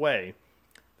 minutes away,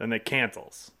 then it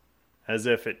cancels as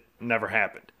if it never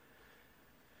happened.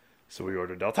 So we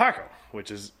ordered Del Taco,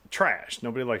 which is trash.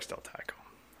 Nobody likes Del Taco.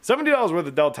 $70 worth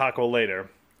of Del Taco later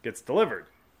gets delivered.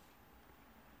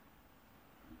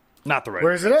 Not the right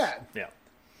Where's place. it at? Yeah.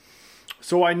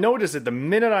 So I noticed that the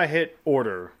minute I hit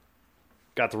order,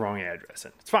 got the wrong address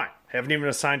in. It's fine. Haven't even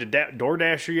assigned a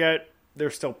DoorDasher yet.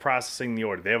 They're still processing the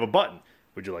order. They have a button.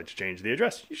 Would you like to change the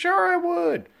address? Sure, I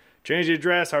would. Change the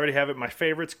address. I already have it in my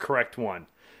favorites. Correct one.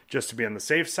 Just to be on the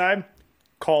safe side,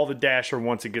 call the Dasher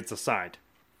once it gets assigned.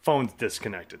 Phone's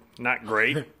disconnected. Not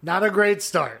great. Not a great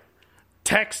start.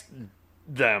 Text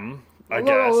them. I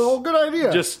guess. Well, good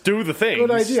idea. Just do the things.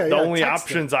 Good idea. The only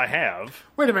options I have.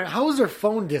 Wait a minute. How is their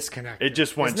phone disconnected? It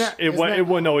just went.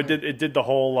 It did the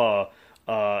whole.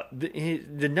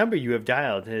 The number you have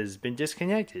dialed has been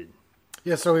disconnected.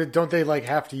 Yeah. So don't they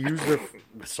have to use their?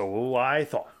 So I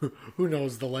thought. Who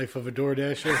knows the life of a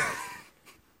DoorDasher?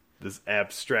 this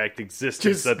abstract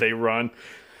existence that they run.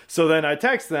 So then I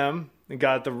text them and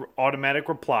got the automatic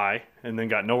reply, and then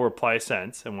got no reply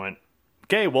since, and went,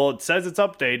 okay, well, it says it's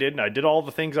updated, and I did all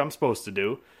the things I'm supposed to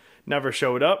do. Never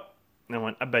showed up. And I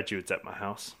went, I bet you it's at my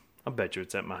house. I bet you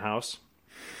it's at my house.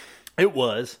 It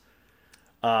was.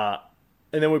 And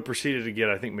then we proceeded to get,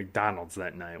 I think, McDonald's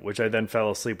that night, which I then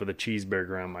fell asleep with a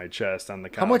cheeseburger on my chest on the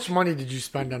couch. How much money did you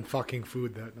spend on fucking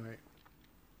food that night?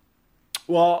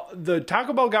 Well, the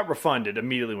Taco Bell got refunded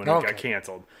immediately when it got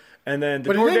canceled. And then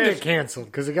but it didn't get canceled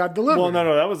because it got delivered. Well,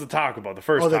 no, that was the Taco Bell. The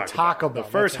first Taco Bell. The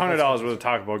first $100 worth of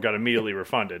Taco Bell got immediately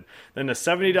refunded. Then the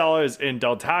 $70 in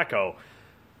Del Taco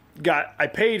I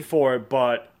paid for it,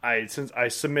 but since I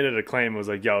submitted a claim, it was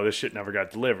like, yo, this shit never got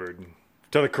delivered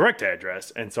to the correct address,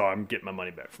 and so I'm getting my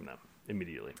money back from them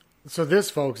immediately. So this,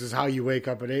 folks, is how you wake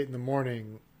up at 8 in the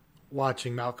morning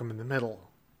watching Malcolm in the Middle.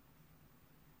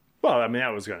 Well, I mean, that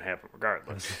was going to happen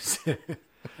regardless.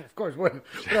 Of course. What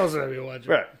else would I be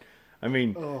watching? Right. I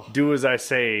mean, do as I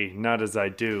say, not as I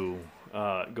do.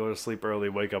 Go to sleep early,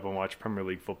 wake up and watch Premier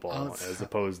League football, as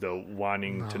opposed to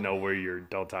wanting to know where your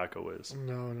Del Taco is.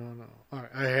 No. All right,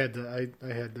 I had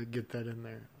to get that in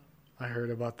there. I heard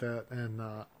about that, and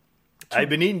I've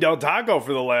been eating Del Taco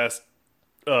for the last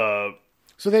so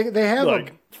they have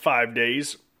like 5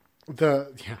 days.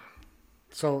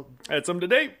 So had some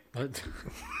today. It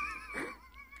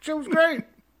was great.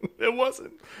 It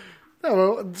wasn't.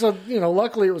 No, so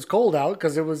luckily it was cold out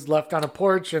because it was left on a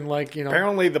porch and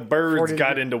Apparently the birds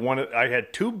got into one. I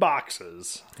had 2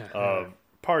 boxes of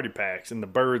party packs, and the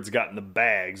birds got in the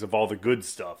bags of all the good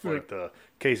stuff, like the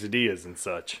quesadillas and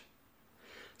such.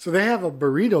 So they have a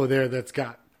burrito there that's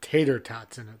got tater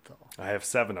tots in it, though. I have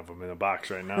 7 of them in a box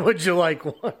right now. Would you like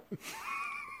one?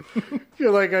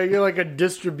 You're like a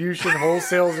distribution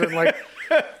wholesaler, like.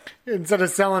 Instead of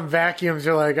selling vacuums,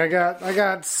 you're like, I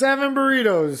got 7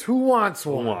 burritos. Who wants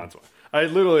one? I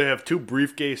literally have 2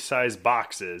 briefcase-sized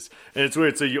boxes, and it's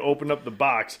weird. So you open up the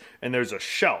box, and there's a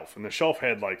shelf, and the shelf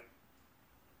had like,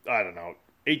 I don't know,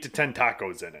 8 to 10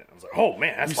 tacos in it. I was like, oh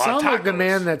man, that's a lot of tacos. You sound like the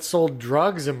man that sold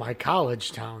drugs in my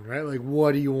college town, right? Like,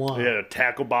 what do you want? He had a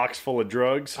tackle box full of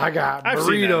drugs. I've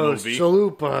burritos,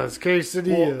 chalupas,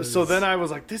 quesadillas. Well, so then I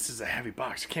was like, this is a heavy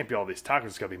box. It can't be all these tacos.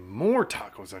 There's got to be more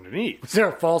tacos underneath. Is there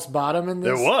a false bottom in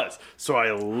this? There was. So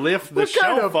I lift the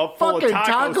shelf up full of tacos. What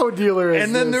kind of taco dealer is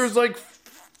And then there's like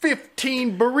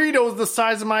 15 burritos the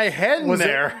size of my head in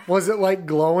there. Was it like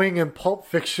glowing in Pulp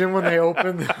Fiction when they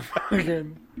opened the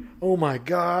fucking... Oh my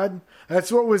God.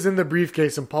 That's what was in the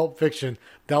briefcase in Pulp Fiction.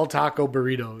 Del Taco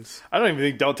burritos. I don't even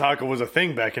think Del Taco was a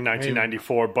thing back in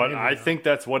 1994, but I think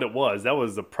that's what it was. That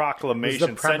was the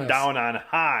proclamation sent down on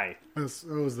high. It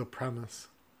was the premise.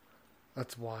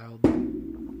 That's wild.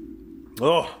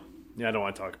 Oh, yeah, I don't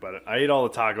want to talk about it. I ate all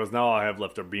the tacos. Now all I have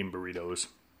left are bean burritos.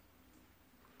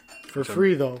 For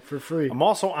free, though. For free. I'm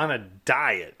also on a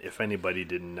diet, if anybody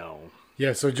didn't know.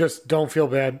 Yeah, so just don't feel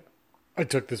bad. I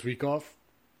took this week off.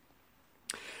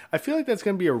 I feel like that's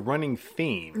going to be a running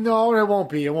theme. No, it won't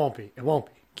be. It won't be.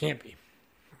 Can't be.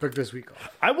 Took this week off.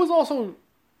 I was also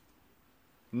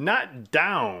not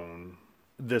down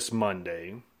this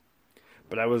Monday,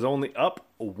 but I was only up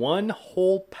 1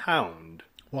 whole pound.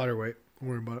 Water weight. Don't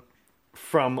worry about it.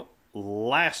 From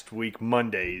last week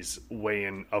Monday's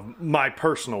weigh-in of my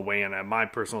personal weigh-in at my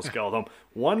personal scale at home.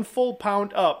 1 full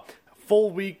pound up,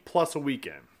 full week plus a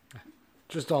weekend.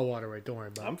 Just all water weight. Don't worry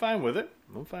about it. I'm fine with it.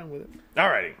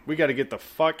 Alrighty. We got to get the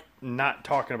fuck not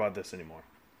talking about this anymore.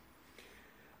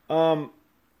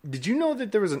 Did you know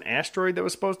that there was an asteroid that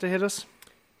was supposed to hit us?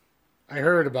 I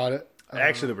heard about it.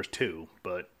 Actually, there was 2,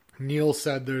 but... Neil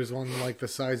said there's one like the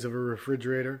size of a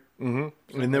refrigerator.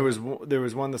 Mm-hmm. And there was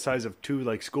one the size of 2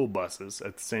 like school buses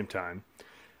at the same time.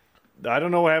 I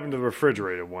don't know what happened to the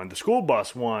refrigerator one. The school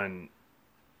bus one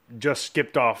just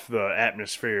skipped off the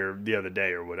atmosphere the other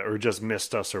day or whatever, or just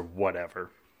missed us or whatever.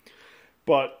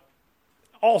 But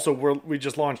also, we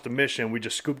just launched a mission. We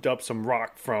just scooped up some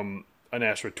rock from an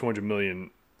asteroid 200 million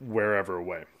wherever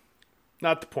away.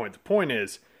 Not the point. The point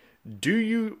is,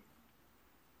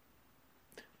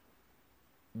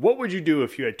 what would you do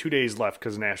if you had 2 days left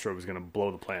because an asteroid was going to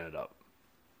blow the planet up?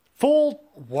 Full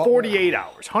 48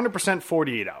 hours. 100%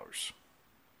 48 hours.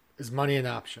 Is money an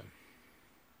option?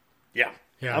 Yeah.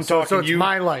 I'm talking so it's you,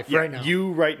 my life right now.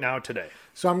 You right now today.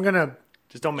 So I'm going to...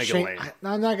 Just don't make it lame.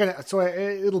 I'm not going to... So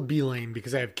it'll be lame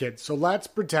because I have kids. So let's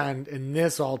pretend in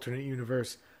this alternate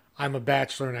universe, I'm a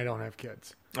bachelor and I don't have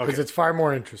kids. Because it's far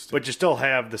more interesting. But you still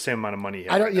have the same amount of money you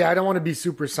have. I don't want to be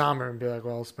super somber and be like,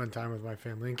 well, I'll spend time with my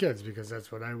family and kids because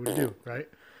that's what I would do, right?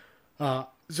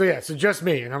 So just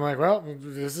me. And I'm like, well,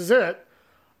 this is it.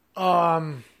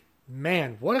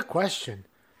 Man, what a question.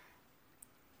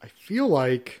 I feel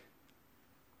like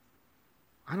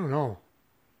I don't know.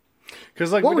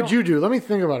 Because like, what would you do? Let me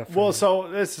think about it. Well,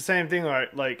 so it's the same thing.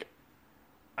 Like,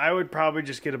 I would probably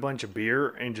just get a bunch of beer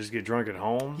and just get drunk at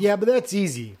home. Yeah, but that's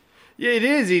easy. Yeah, it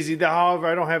is easy. However,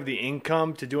 I don't have the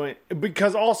income to do it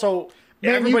because also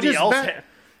Man,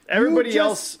 everybody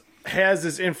else has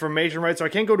this information, right? So I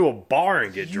can't go to a bar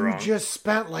and get drunk. You just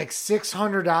spent like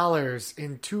 $600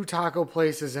 in 2 taco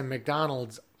places and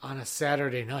McDonald's on a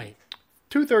Saturday night.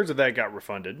 2/3 of that got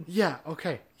refunded. Yeah,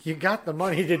 okay. You got the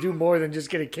money to do more than just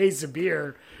get a case of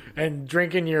beer and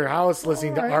drink in your house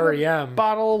listening to REM.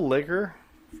 Bottle of liquor.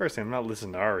 First thing, I'm not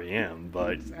listening to REM,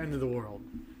 but it's the end of the world.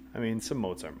 I mean, some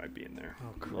Mozart might be in there.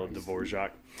 A little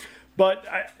Dvorak. But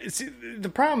see, the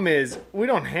problem is we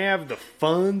don't have the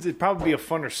funds. It'd probably be a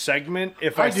funner segment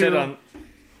if I said on.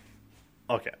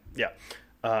 Okay, yeah.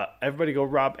 Everybody go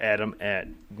rob Adam at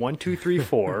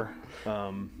 1-2-3-4.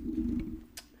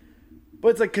 But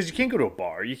it's like because you can't go to a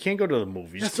bar, you can't go to the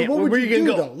movies. Yeah, so what would you do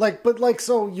though? Like, but like,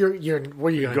 so you're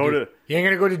what are you gonna do? You ain't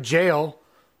gonna go to jail.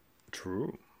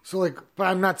 True. So like, but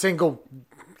I'm not saying go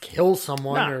kill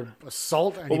someone or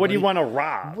assault anybody. But what do you want to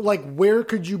rob? Like, where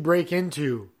could you break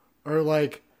into or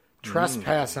like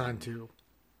trespass onto?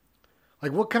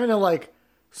 Like, what kind of like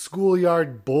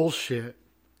schoolyard bullshit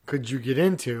could you get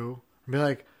into and be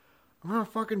like, I'm gonna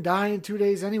fucking die in 2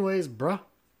 days anyways, bruh?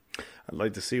 I'd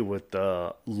like to see what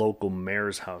the local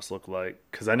mayor's house look like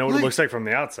because I know what it looks like from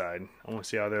the outside. I want to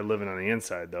see how they're living on the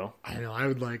inside, though. I know. I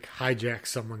would like hijack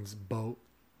someone's boat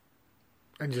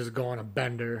and just go on a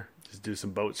bender. Just do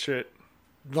some boat shit.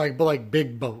 But like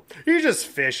big boat. You're just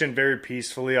fishing very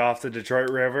peacefully off the Detroit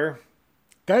River.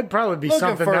 That'd probably be looking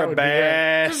something for that a would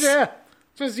bass. be yeah.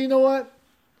 Just you know what?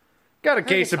 Got a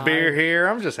case of beer here.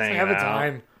 I'm just hanging out. Have a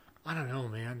time. I don't know,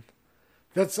 man.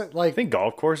 That's like. I think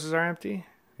golf courses are empty.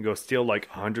 You go steal like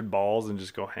 100 balls and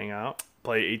just go hang out.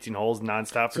 Play 18 holes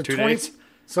nonstop for 2 days.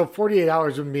 So 48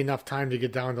 hours wouldn't be enough time to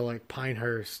get down to like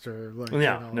Pinehurst or like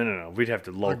no. We'd have to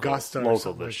Augusta local or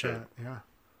something this like shit. That. Yeah.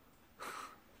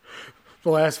 The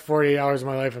last 48 hours of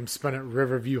my life I'm spent at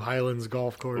Riverview Highlands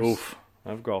Golf Course. Oof.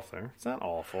 I've golfed there. It's not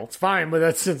awful. It's fine, but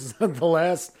that's since the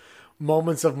last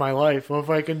moments of my life. Well,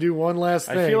 if I can do one last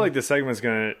thing. I feel like the segment's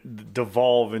going to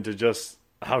devolve into just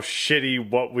how shitty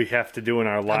what we have to do in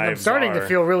our lives. I'm starting to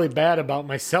feel really bad about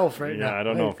myself right now. Yeah, I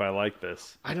don't know if I like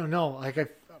this. I don't know. Like I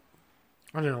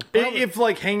don't know. Probably, if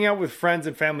like hanging out with friends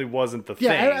and family wasn't the thing.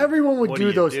 Yeah, everyone would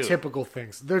do those typical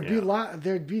things.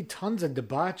 There'd be tons of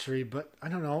debauchery, but I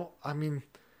don't know. I mean,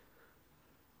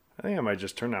 I think I might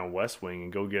just turn on West Wing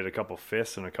and go get a couple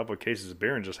fists and a couple of cases of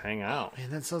beer and just hang out. Man,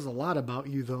 that says a lot about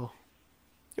you, though.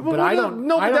 But I don't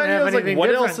know. But have anything.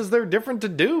 What else is there different to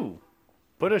do?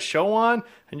 Put a show on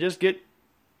and just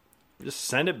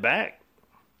send it back.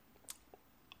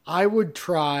 I would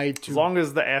try to. As long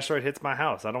as the asteroid hits my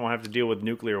house, I don't want to have to deal with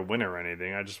nuclear winter or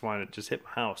anything. I just want it to hit my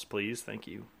house, please. Thank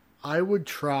you. I would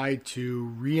try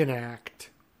to reenact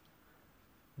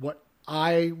what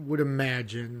I would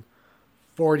imagine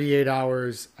 48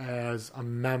 hours as a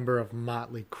member of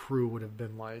Motley Crue would have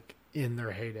been like in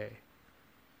their heyday.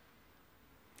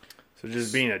 So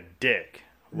just being a dick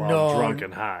while drunk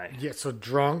and high. Yeah, so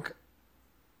drunk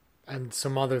and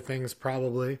some other things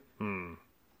probably.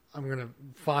 I'm going to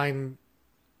find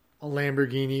a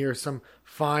Lamborghini or some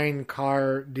fine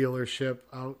car dealership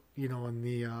out, in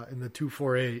the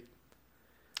 248.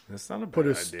 That's not a bad Put a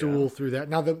idea. stool through that.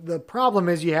 Now, the problem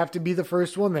is you have to be the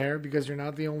first one there because you're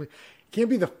not the only... You can't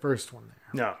be the first one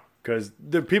there. No, because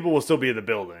the people will still be in the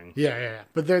building. Yeah.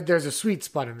 But there's a sweet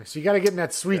spot in this. So you got to get in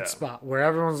that sweet spot where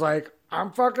everyone's like, I'm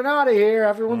fucking out of here.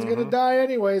 Everyone's going to die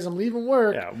anyways. I'm leaving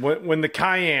work. Yeah, when the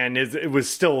Cayenne it was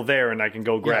still there and I can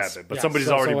go grab it. But somebody's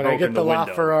already broken the window. I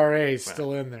get the LaFerrari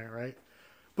still in there, right?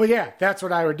 But yeah, that's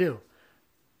what I would do.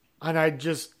 And I'd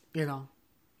just,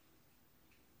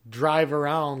 drive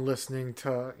around listening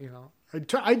to,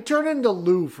 I'd turn into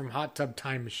Lou from Hot Tub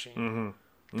Time Machine.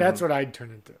 Mm-hmm. That's what I'd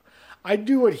turn into. I'd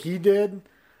do what he did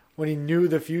when he knew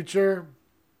the future,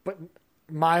 but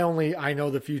I know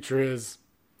the future is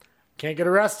can't get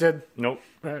arrested. Nope.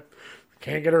 Right?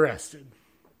 Can't get arrested.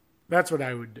 That's what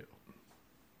I would do.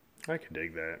 I can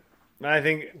dig that. I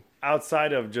think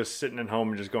outside of just sitting at home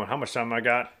and just going, how much time I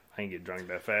got? I ain't get drunk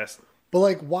that fast. But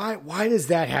like, why does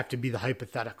that have to be the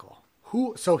hypothetical?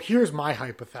 So here's my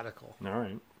hypothetical. All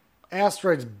right.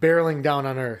 Asteroids barreling down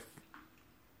on Earth.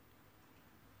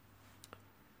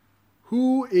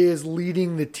 Who is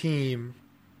leading the team?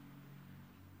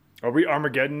 Are we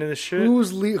Armageddon in this shit?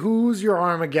 Who's your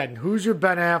Armageddon? Who's your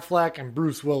Ben Affleck and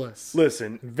Bruce Willis?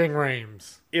 Listen. And Ving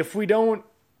Rhames. If we don't...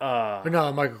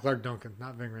 no, Michael Clark Duncan.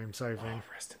 Not Ving Rhames. Sorry, Ving.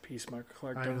 Rest in peace, Michael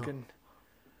Clark Duncan.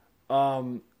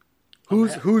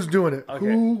 Who's doing it? Okay.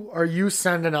 Who are you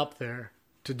sending up there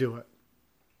to do it?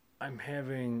 I'm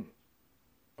having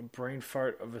a brain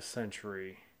fart of a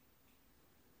century.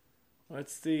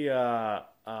 What's the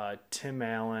Tim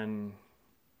Allen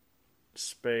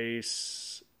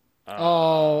space?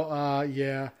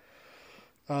 Yeah.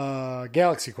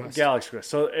 Galaxy Quest. Galaxy Quest.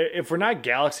 So if we're not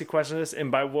Galaxy Quest in this, and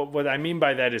by what I mean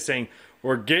by that is saying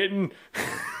we're getting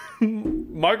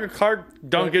Michael Clark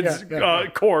Duncan's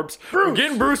corpse. Bruce. We're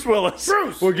getting Bruce Willis.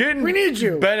 We're getting we need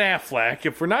you. Ben Affleck.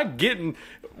 If we're not getting,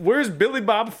 where's Billy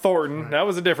Bob Thornton? Right. That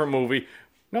was a different movie.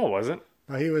 No, it wasn't.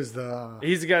 No, he was the.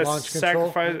 He's the guy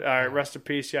sacrificed. All right, rest in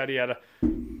peace. Yada yada.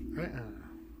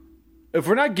 If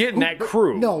we're not getting that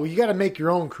crew, no, you got to make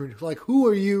your own crew. Like, who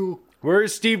are you? Where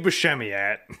is Steve Buscemi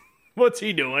at? What's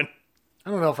he doing? I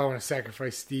don't know if I want to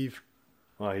sacrifice Steve.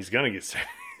 Well, he's gonna get.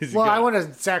 I want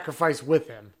to sacrifice with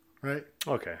him, right?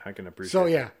 Okay, I can appreciate. So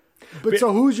yeah, but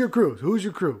so who's your crew? Who's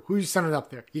your crew? Who you sending up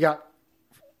there? You got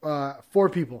 4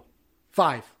 people,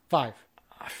 5.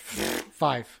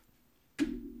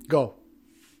 Go.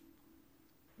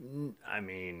 I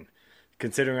mean,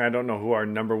 considering I don't know who our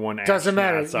number one doesn't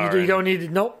matter. Are, you don't need to.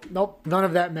 Nope. None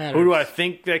of that matters. Who do I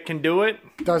think that can do it?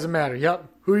 Doesn't matter. Yep.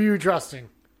 Who are you trusting?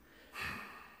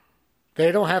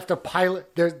 They don't have to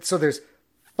pilot. So there's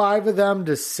 5 of them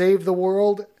to save the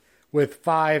world, with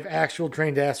 5 actual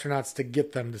trained astronauts to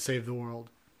get them to save the world.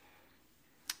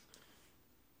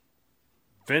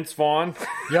 Vince Vaughn.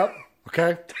 Yep.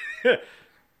 Okay.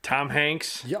 Tom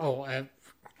Hanks. Yeah.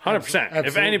 100%.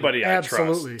 If anybody I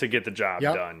absolutely. trust to get the job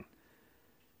done,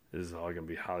 this is all going to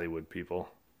be Hollywood people.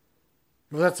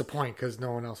 Well, that's the point, because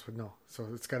no one else would know. So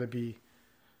it's got to be.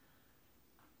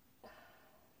 I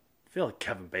feel like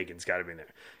Kevin Bacon's got to be in there.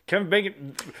 Kevin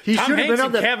Bacon, he Tom Hanks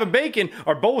and Kevin Bacon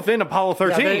are both in Apollo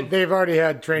 13. Yeah, they've already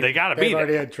had training. They got to be there. They've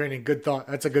already had training. Good thought.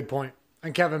 That's a good point.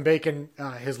 And Kevin Bacon,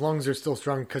 his lungs are still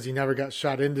strong because he never got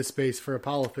shot into space for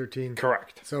Apollo 13.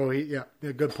 Correct. So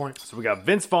good point. So we got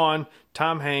Vince Vaughn,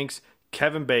 Tom Hanks,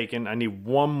 Kevin Bacon. I need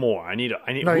one more. I need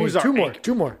who's two our more. anchor?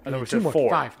 2 more. I thought we 2 said more. 4.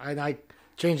 5. And I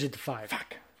changed it to 5.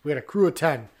 Fuck. We had a crew of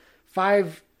 10.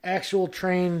 5 actual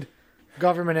trained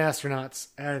government astronauts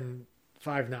and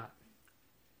 5 not.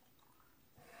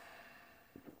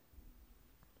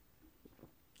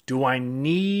 Do I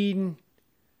need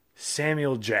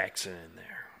Samuel Jackson in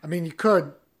there? I mean, you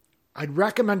could. I'd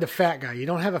recommend a fat guy. You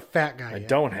don't have a fat guy. I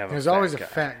don't have a There's fat always guy. a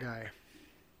fat guy.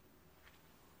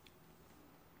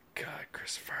 God,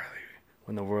 Chris Farley.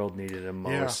 When the world needed him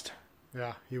most.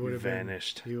 Yeah, he would have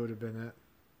vanished. He would have been it.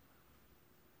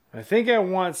 I think I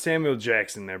want Samuel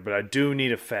Jackson there, but I do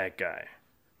need a fat guy.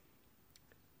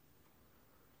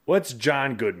 What's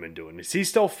John Goodman doing? Is he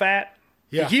still fat?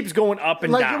 Yeah. He keeps going up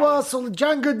and down. Well, so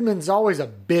John Goodman's always a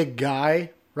big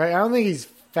guy, right? I don't think he's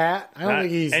fat. I don't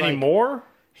think he's anymore.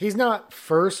 He's not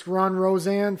first run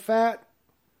Roseanne fat.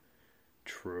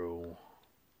 True.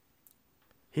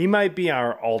 He might be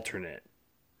our alternate.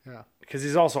 Yeah. Because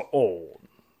he's also old.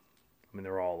 I mean,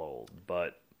 they're all old,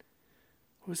 but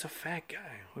who's a fat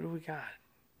guy? What do we got?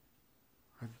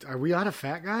 Are we out of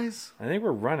fat guys? I think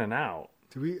we're running out.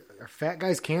 Are fat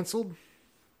guys canceled?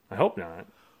 I hope not.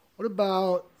 What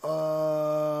about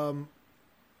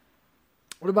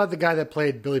the guy that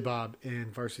played Billy Bob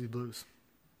in Varsity Blues?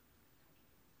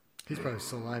 He's probably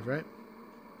still alive, right?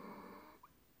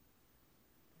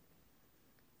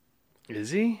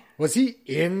 Is he? Was he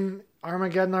in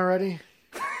Armageddon already?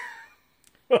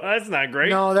 Well, that's not great.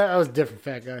 No, that was a different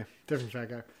fat guy.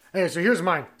 Anyway, so here's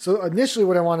mine. So initially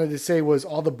what I wanted to say was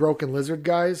all the Broken Lizard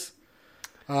guys,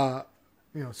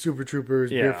 Super Troopers,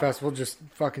 Beer Festival, just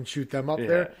fucking shoot them up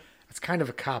there. It's kind of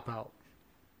a cop-out.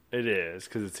 It is,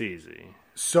 because it's easy.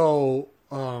 So,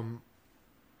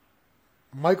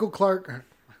 Michael Clark...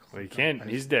 Well, you can't.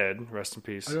 He's dead. Rest in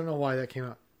peace. I don't know why that came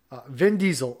out. Vin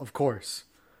Diesel, of course.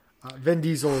 Vin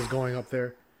Diesel is going up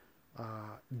there.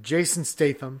 Jason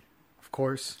Statham, of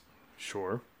course.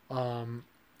 Sure.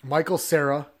 Michael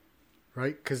Cera,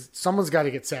 right? Because someone's got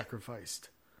to get sacrificed.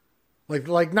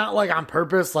 Like not like on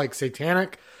purpose, like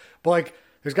satanic, but like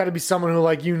there's got to be someone who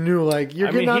like you knew, like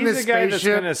you're getting on this he's the guy that's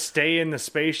spaceship. going to stay in the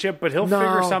spaceship, but he'll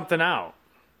figure something out.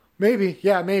 Maybe,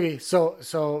 yeah, maybe.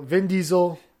 So Vin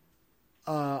Diesel,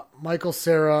 Michael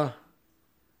Cera.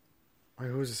 Wait,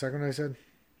 who was the second one I said?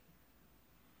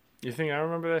 You think I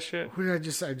remember that shit? Who did I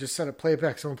just said it. Play it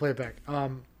back. Someone play it back.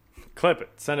 Clip it.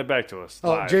 Send it back to us.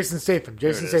 Oh, live. Jason Statham.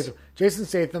 Jason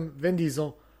Statham, Vin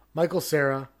Diesel, Michael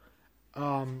Cera,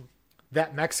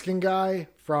 that Mexican guy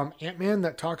from Ant-Man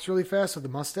that talks really fast with the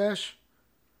mustache.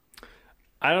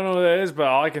 I don't know who that is, but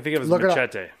all I can think of is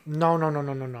Machete.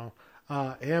 No.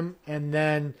 Him. And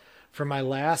then for my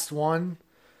last one,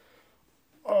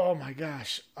 Oh my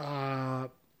gosh. I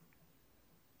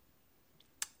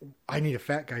need a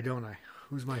fat guy, don't I?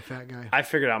 Who's my fat guy? I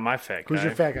figured out my fat guy. Who's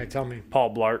your fat guy? Tell me.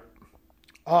 Paul Blart.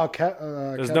 Oh,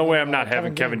 There's no way I'm not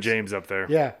having Kevin James up there.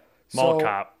 Yeah. Mall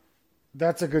Cop.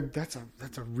 That's a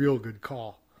real good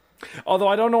call. Although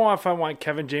I don't know if I want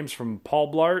Kevin James from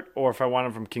Paul Blart or if I want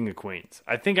him from King of Queens.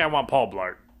 I think I want Paul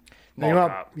Blart.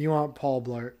 You want Paul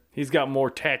Blart. He's got more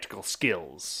tactical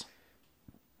skills.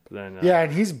 Than, yeah,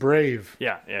 and he's brave.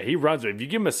 Yeah, he runs it. If you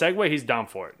give him a segue, he's down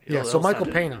for it. So Michael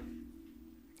Pena.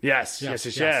 Yes.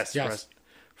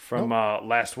 From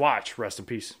Last Watch, rest in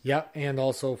peace. Yeah, and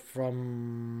also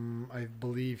from, I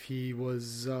believe he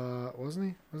was, wasn't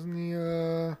he? Wasn't he,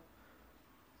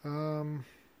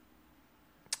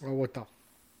 what the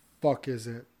fuck is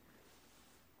it?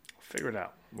 Figure it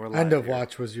out. End of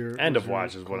Watch was your... End of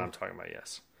Watch is what I'm talking about,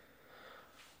 yes.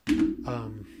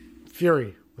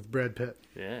 Fury with Brad Pitt.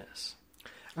 Yes.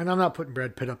 And I'm not putting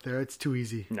Brad Pitt up there. It's too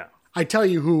easy. No. I tell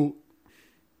you who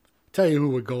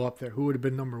would go up there. Who would have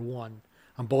been number one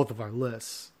on both of our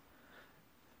lists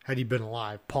had he been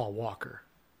alive? Paul Walker.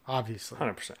 Obviously.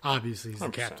 100%. Obviously, he's the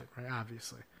captain, right?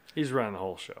 Obviously. He's running the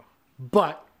whole show.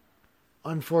 But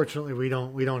unfortunately, we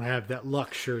don't have that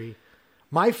luxury.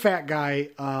 My fat guy,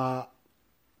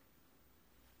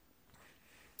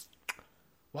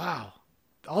 wow.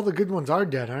 All the good ones are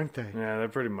dead, aren't they? Yeah, they're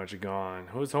pretty much gone.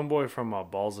 Who's homeboy from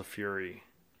Balls of Fury?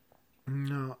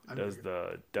 No. Does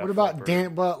the What about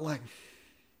Dan? But like,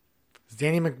 is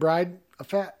Danny McBride a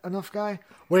fat enough guy?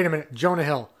 Wait a minute, Jonah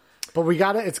Hill. But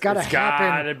it's got to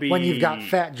happen when you've got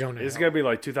fat Jonah Hill. It's got to be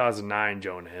like 2009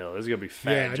 Jonah Hill. It's going to be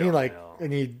fat Jonah Hill.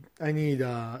 I need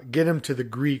get him to the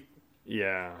Greek.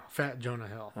 Yeah. Fat Jonah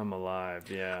Hill. I'm alive,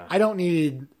 yeah. I don't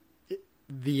need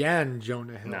the end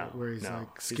Jonah Hill where he's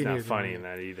like skinny. He's not funny in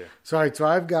that either. So, all right, so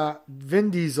I've got Vin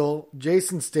Diesel,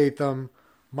 Jason Statham,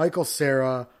 Michael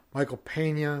Cera, Michael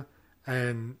Pena,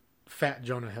 and fat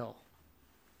Jonah Hill.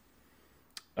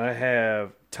 I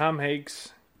have Tom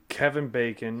Hanks, Kevin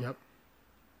Bacon. Yep.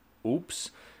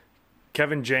 Oops.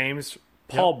 Kevin James,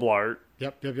 Paul Blart.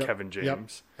 Yep. Kevin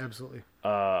James. Yep, absolutely.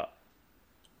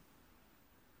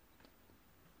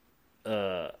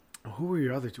 Who were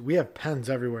your other two? We have pens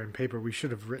everywhere in paper. We should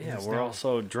have written this down. We're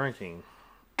also drinking.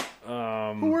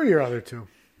 Who were your other two?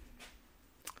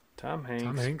 Tom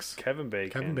Hanks. Kevin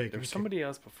Bacon. There was somebody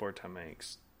else before Tom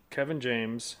Hanks. Kevin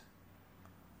James.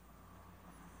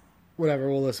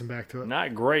 Whatever, we'll listen back to it.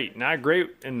 Not great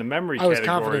in the memory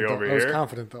category over here. I was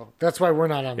confident, though. That's why we're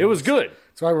not on the list. It was good.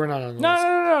 That's why we're not on the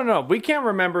list. No. We can't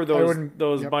remember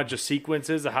those bunch of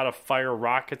sequences of how to fire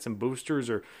rockets and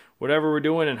boosters or whatever we're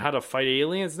doing and how to fight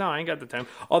aliens. No, I ain't got the time.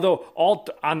 Although,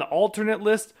 on the alternate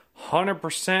list,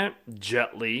 100%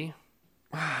 Jet Li.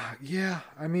 Yeah,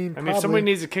 I mean, if somebody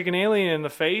needs to kick an alien in the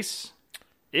face,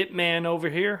 Ip Man over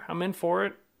here, I'm in for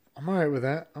it. I'm all right with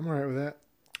that.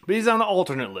 But he's on the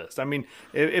alternate list. I mean,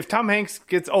 if Tom Hanks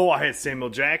gets... I had Samuel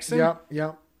Jackson.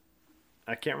 Yep.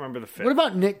 I can't remember the fifth. What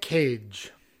about Nick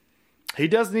Cage? He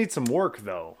does need some work,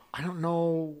 though. I don't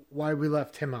know why we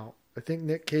left him out. I think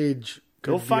Nick Cage...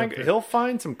 He'll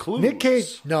find some clues. Nick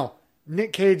Cage... No.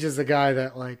 Nick Cage is the guy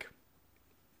that, like,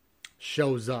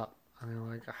 shows up. I mean,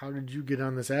 like, how did you get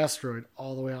on this asteroid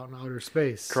all the way out in outer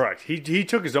space? Correct. He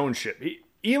took his own ship.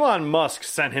 Elon Musk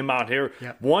sent him out here.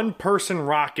 Yep. One-person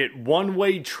rocket,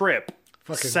 one-way trip.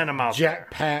 Sent him out there.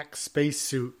 Jetpack,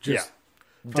 spacesuit. Just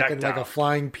fucking decked like out. a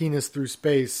flying penis through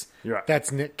space. Right.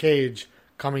 That's Nick Cage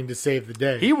coming to save the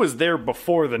day. He was there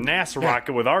before the NASA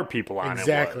rocket with our people on it.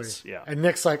 Exactly. Yeah. And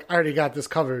Nick's like, I already got this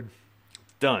covered.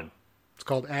 Done. It's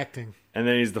called acting. And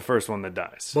then he's the first one that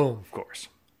dies. Boom. Of course.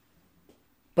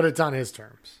 But it's on his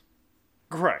terms.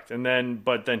 Correct.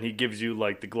 But then he gives you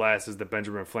like the glasses that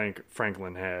Benjamin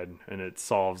Franklin had, and it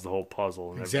solves the whole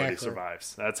puzzle, and everybody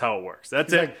survives. That's how it works.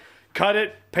 That's it. Like, cut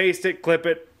it, paste it, clip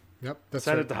it. Yep. That's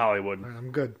send it to Hollywood. Right,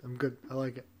 I'm good. I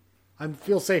like it. I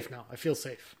feel safe now. I feel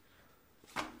safe.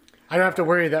 I don't have to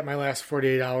worry that my last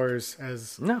 48 hours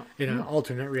as in an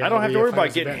alternate reality. I don't have to worry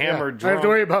about getting hammered drunk. I have to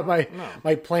worry about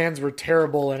my plans were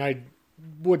terrible and I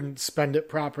wouldn't spend it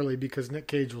properly because Nick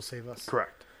Cage will save us.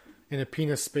 Correct. In a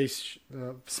penis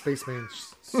spaceman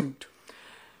suit.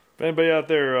 If anybody out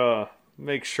there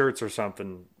makes shirts or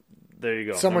something, there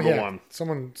you go. Number one.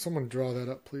 Someone draw that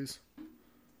up, please.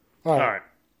 All right.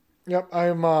 Yep,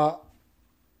 I'm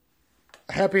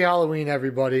happy Halloween,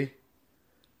 everybody.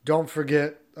 Don't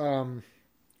forget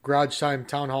Garage Time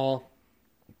Town Hall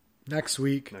next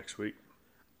week.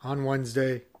 On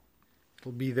Wednesday.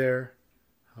 It'll be there.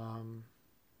 I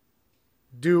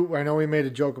know we made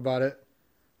a joke about it.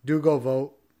 Do go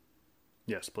vote.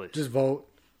 Yes, please. Just vote.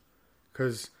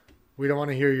 Because We don't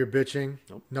want to hear your bitching.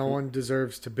 Nope. No one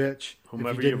deserves to bitch.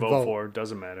 Whomever you vote for,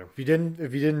 doesn't matter. If you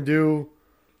didn't do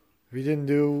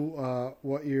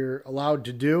what you're allowed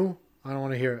to do, I don't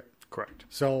want to hear it. Correct.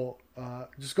 So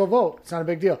just go vote. It's not a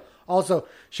big deal. Also,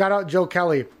 shout out Joe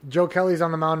Kelly. Joe Kelly's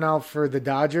on the mound now for the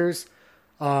Dodgers.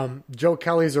 Joe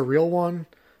Kelly's a real one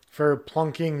for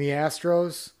plunking the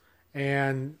Astros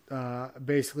and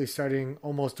basically starting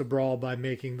almost a brawl by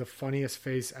making the funniest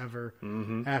face ever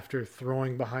after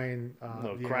throwing behind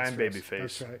the crying Astros. baby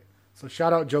face. That's right. So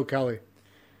shout out Joe Kelly.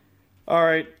 All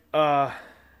right.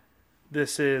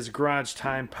 This is Garage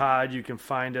Time Pod. You can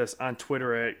find us on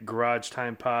Twitter at Garage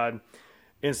Time Pod,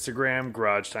 Instagram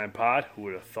Garage Time Pod. Who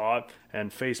would have thought?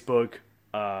 And Facebook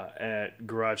at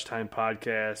Garage Time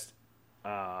Podcast.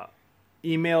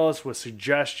 Email us with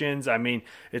suggestions. I mean,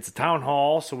 it's a town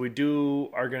hall, so we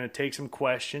are going to take some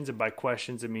questions, and by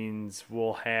questions, it means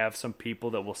we'll have some people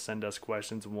that will send us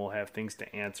questions, and we'll have things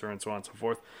to answer, and so on and so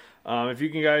forth. If you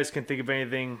guys can think of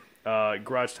anything,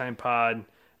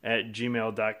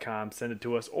 garagetimepod@gmail.com, send it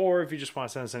to us, or if you just want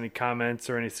to send us any comments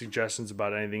or any suggestions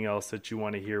about anything else that you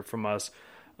want to hear from us,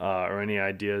 or any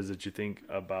ideas that you think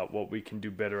about what we can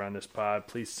do better on this pod,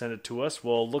 please send it to us.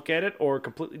 We'll look at it or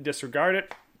completely disregard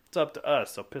it. It's up to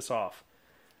us, so piss off.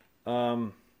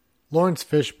 Lawrence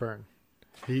Fishburne.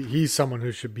 He's someone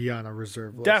who should be on a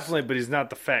reserve list. Definitely, but he's not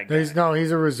the fat guy.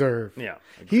 He's a reserve. Yeah.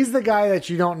 He's the guy that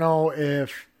you don't know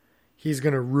if he's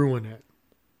going to ruin it.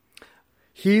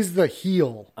 He's the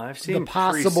heel. I've seen the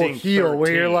possible Precinct heel 13.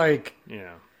 where you're like,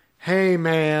 yeah, hey,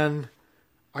 man,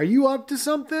 are you up to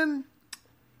something?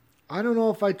 I don't know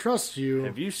if I trust you.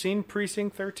 Have you seen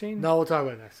Precinct 13? No, we'll talk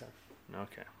about it next time.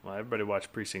 Okay. Well, everybody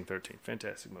watch Precinct 13.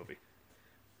 Fantastic movie.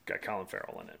 Got Colin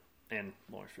Farrell in it. And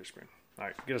Lawrence Fishburne. All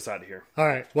right, get us out of here. All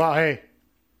right. Well, hey,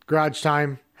 Garage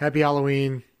Time. Happy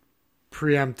Halloween.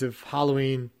 Preemptive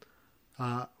Halloween.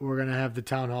 We're going to have the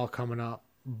town hall coming up.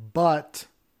 But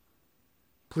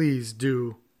please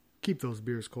do keep those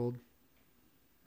beers cold.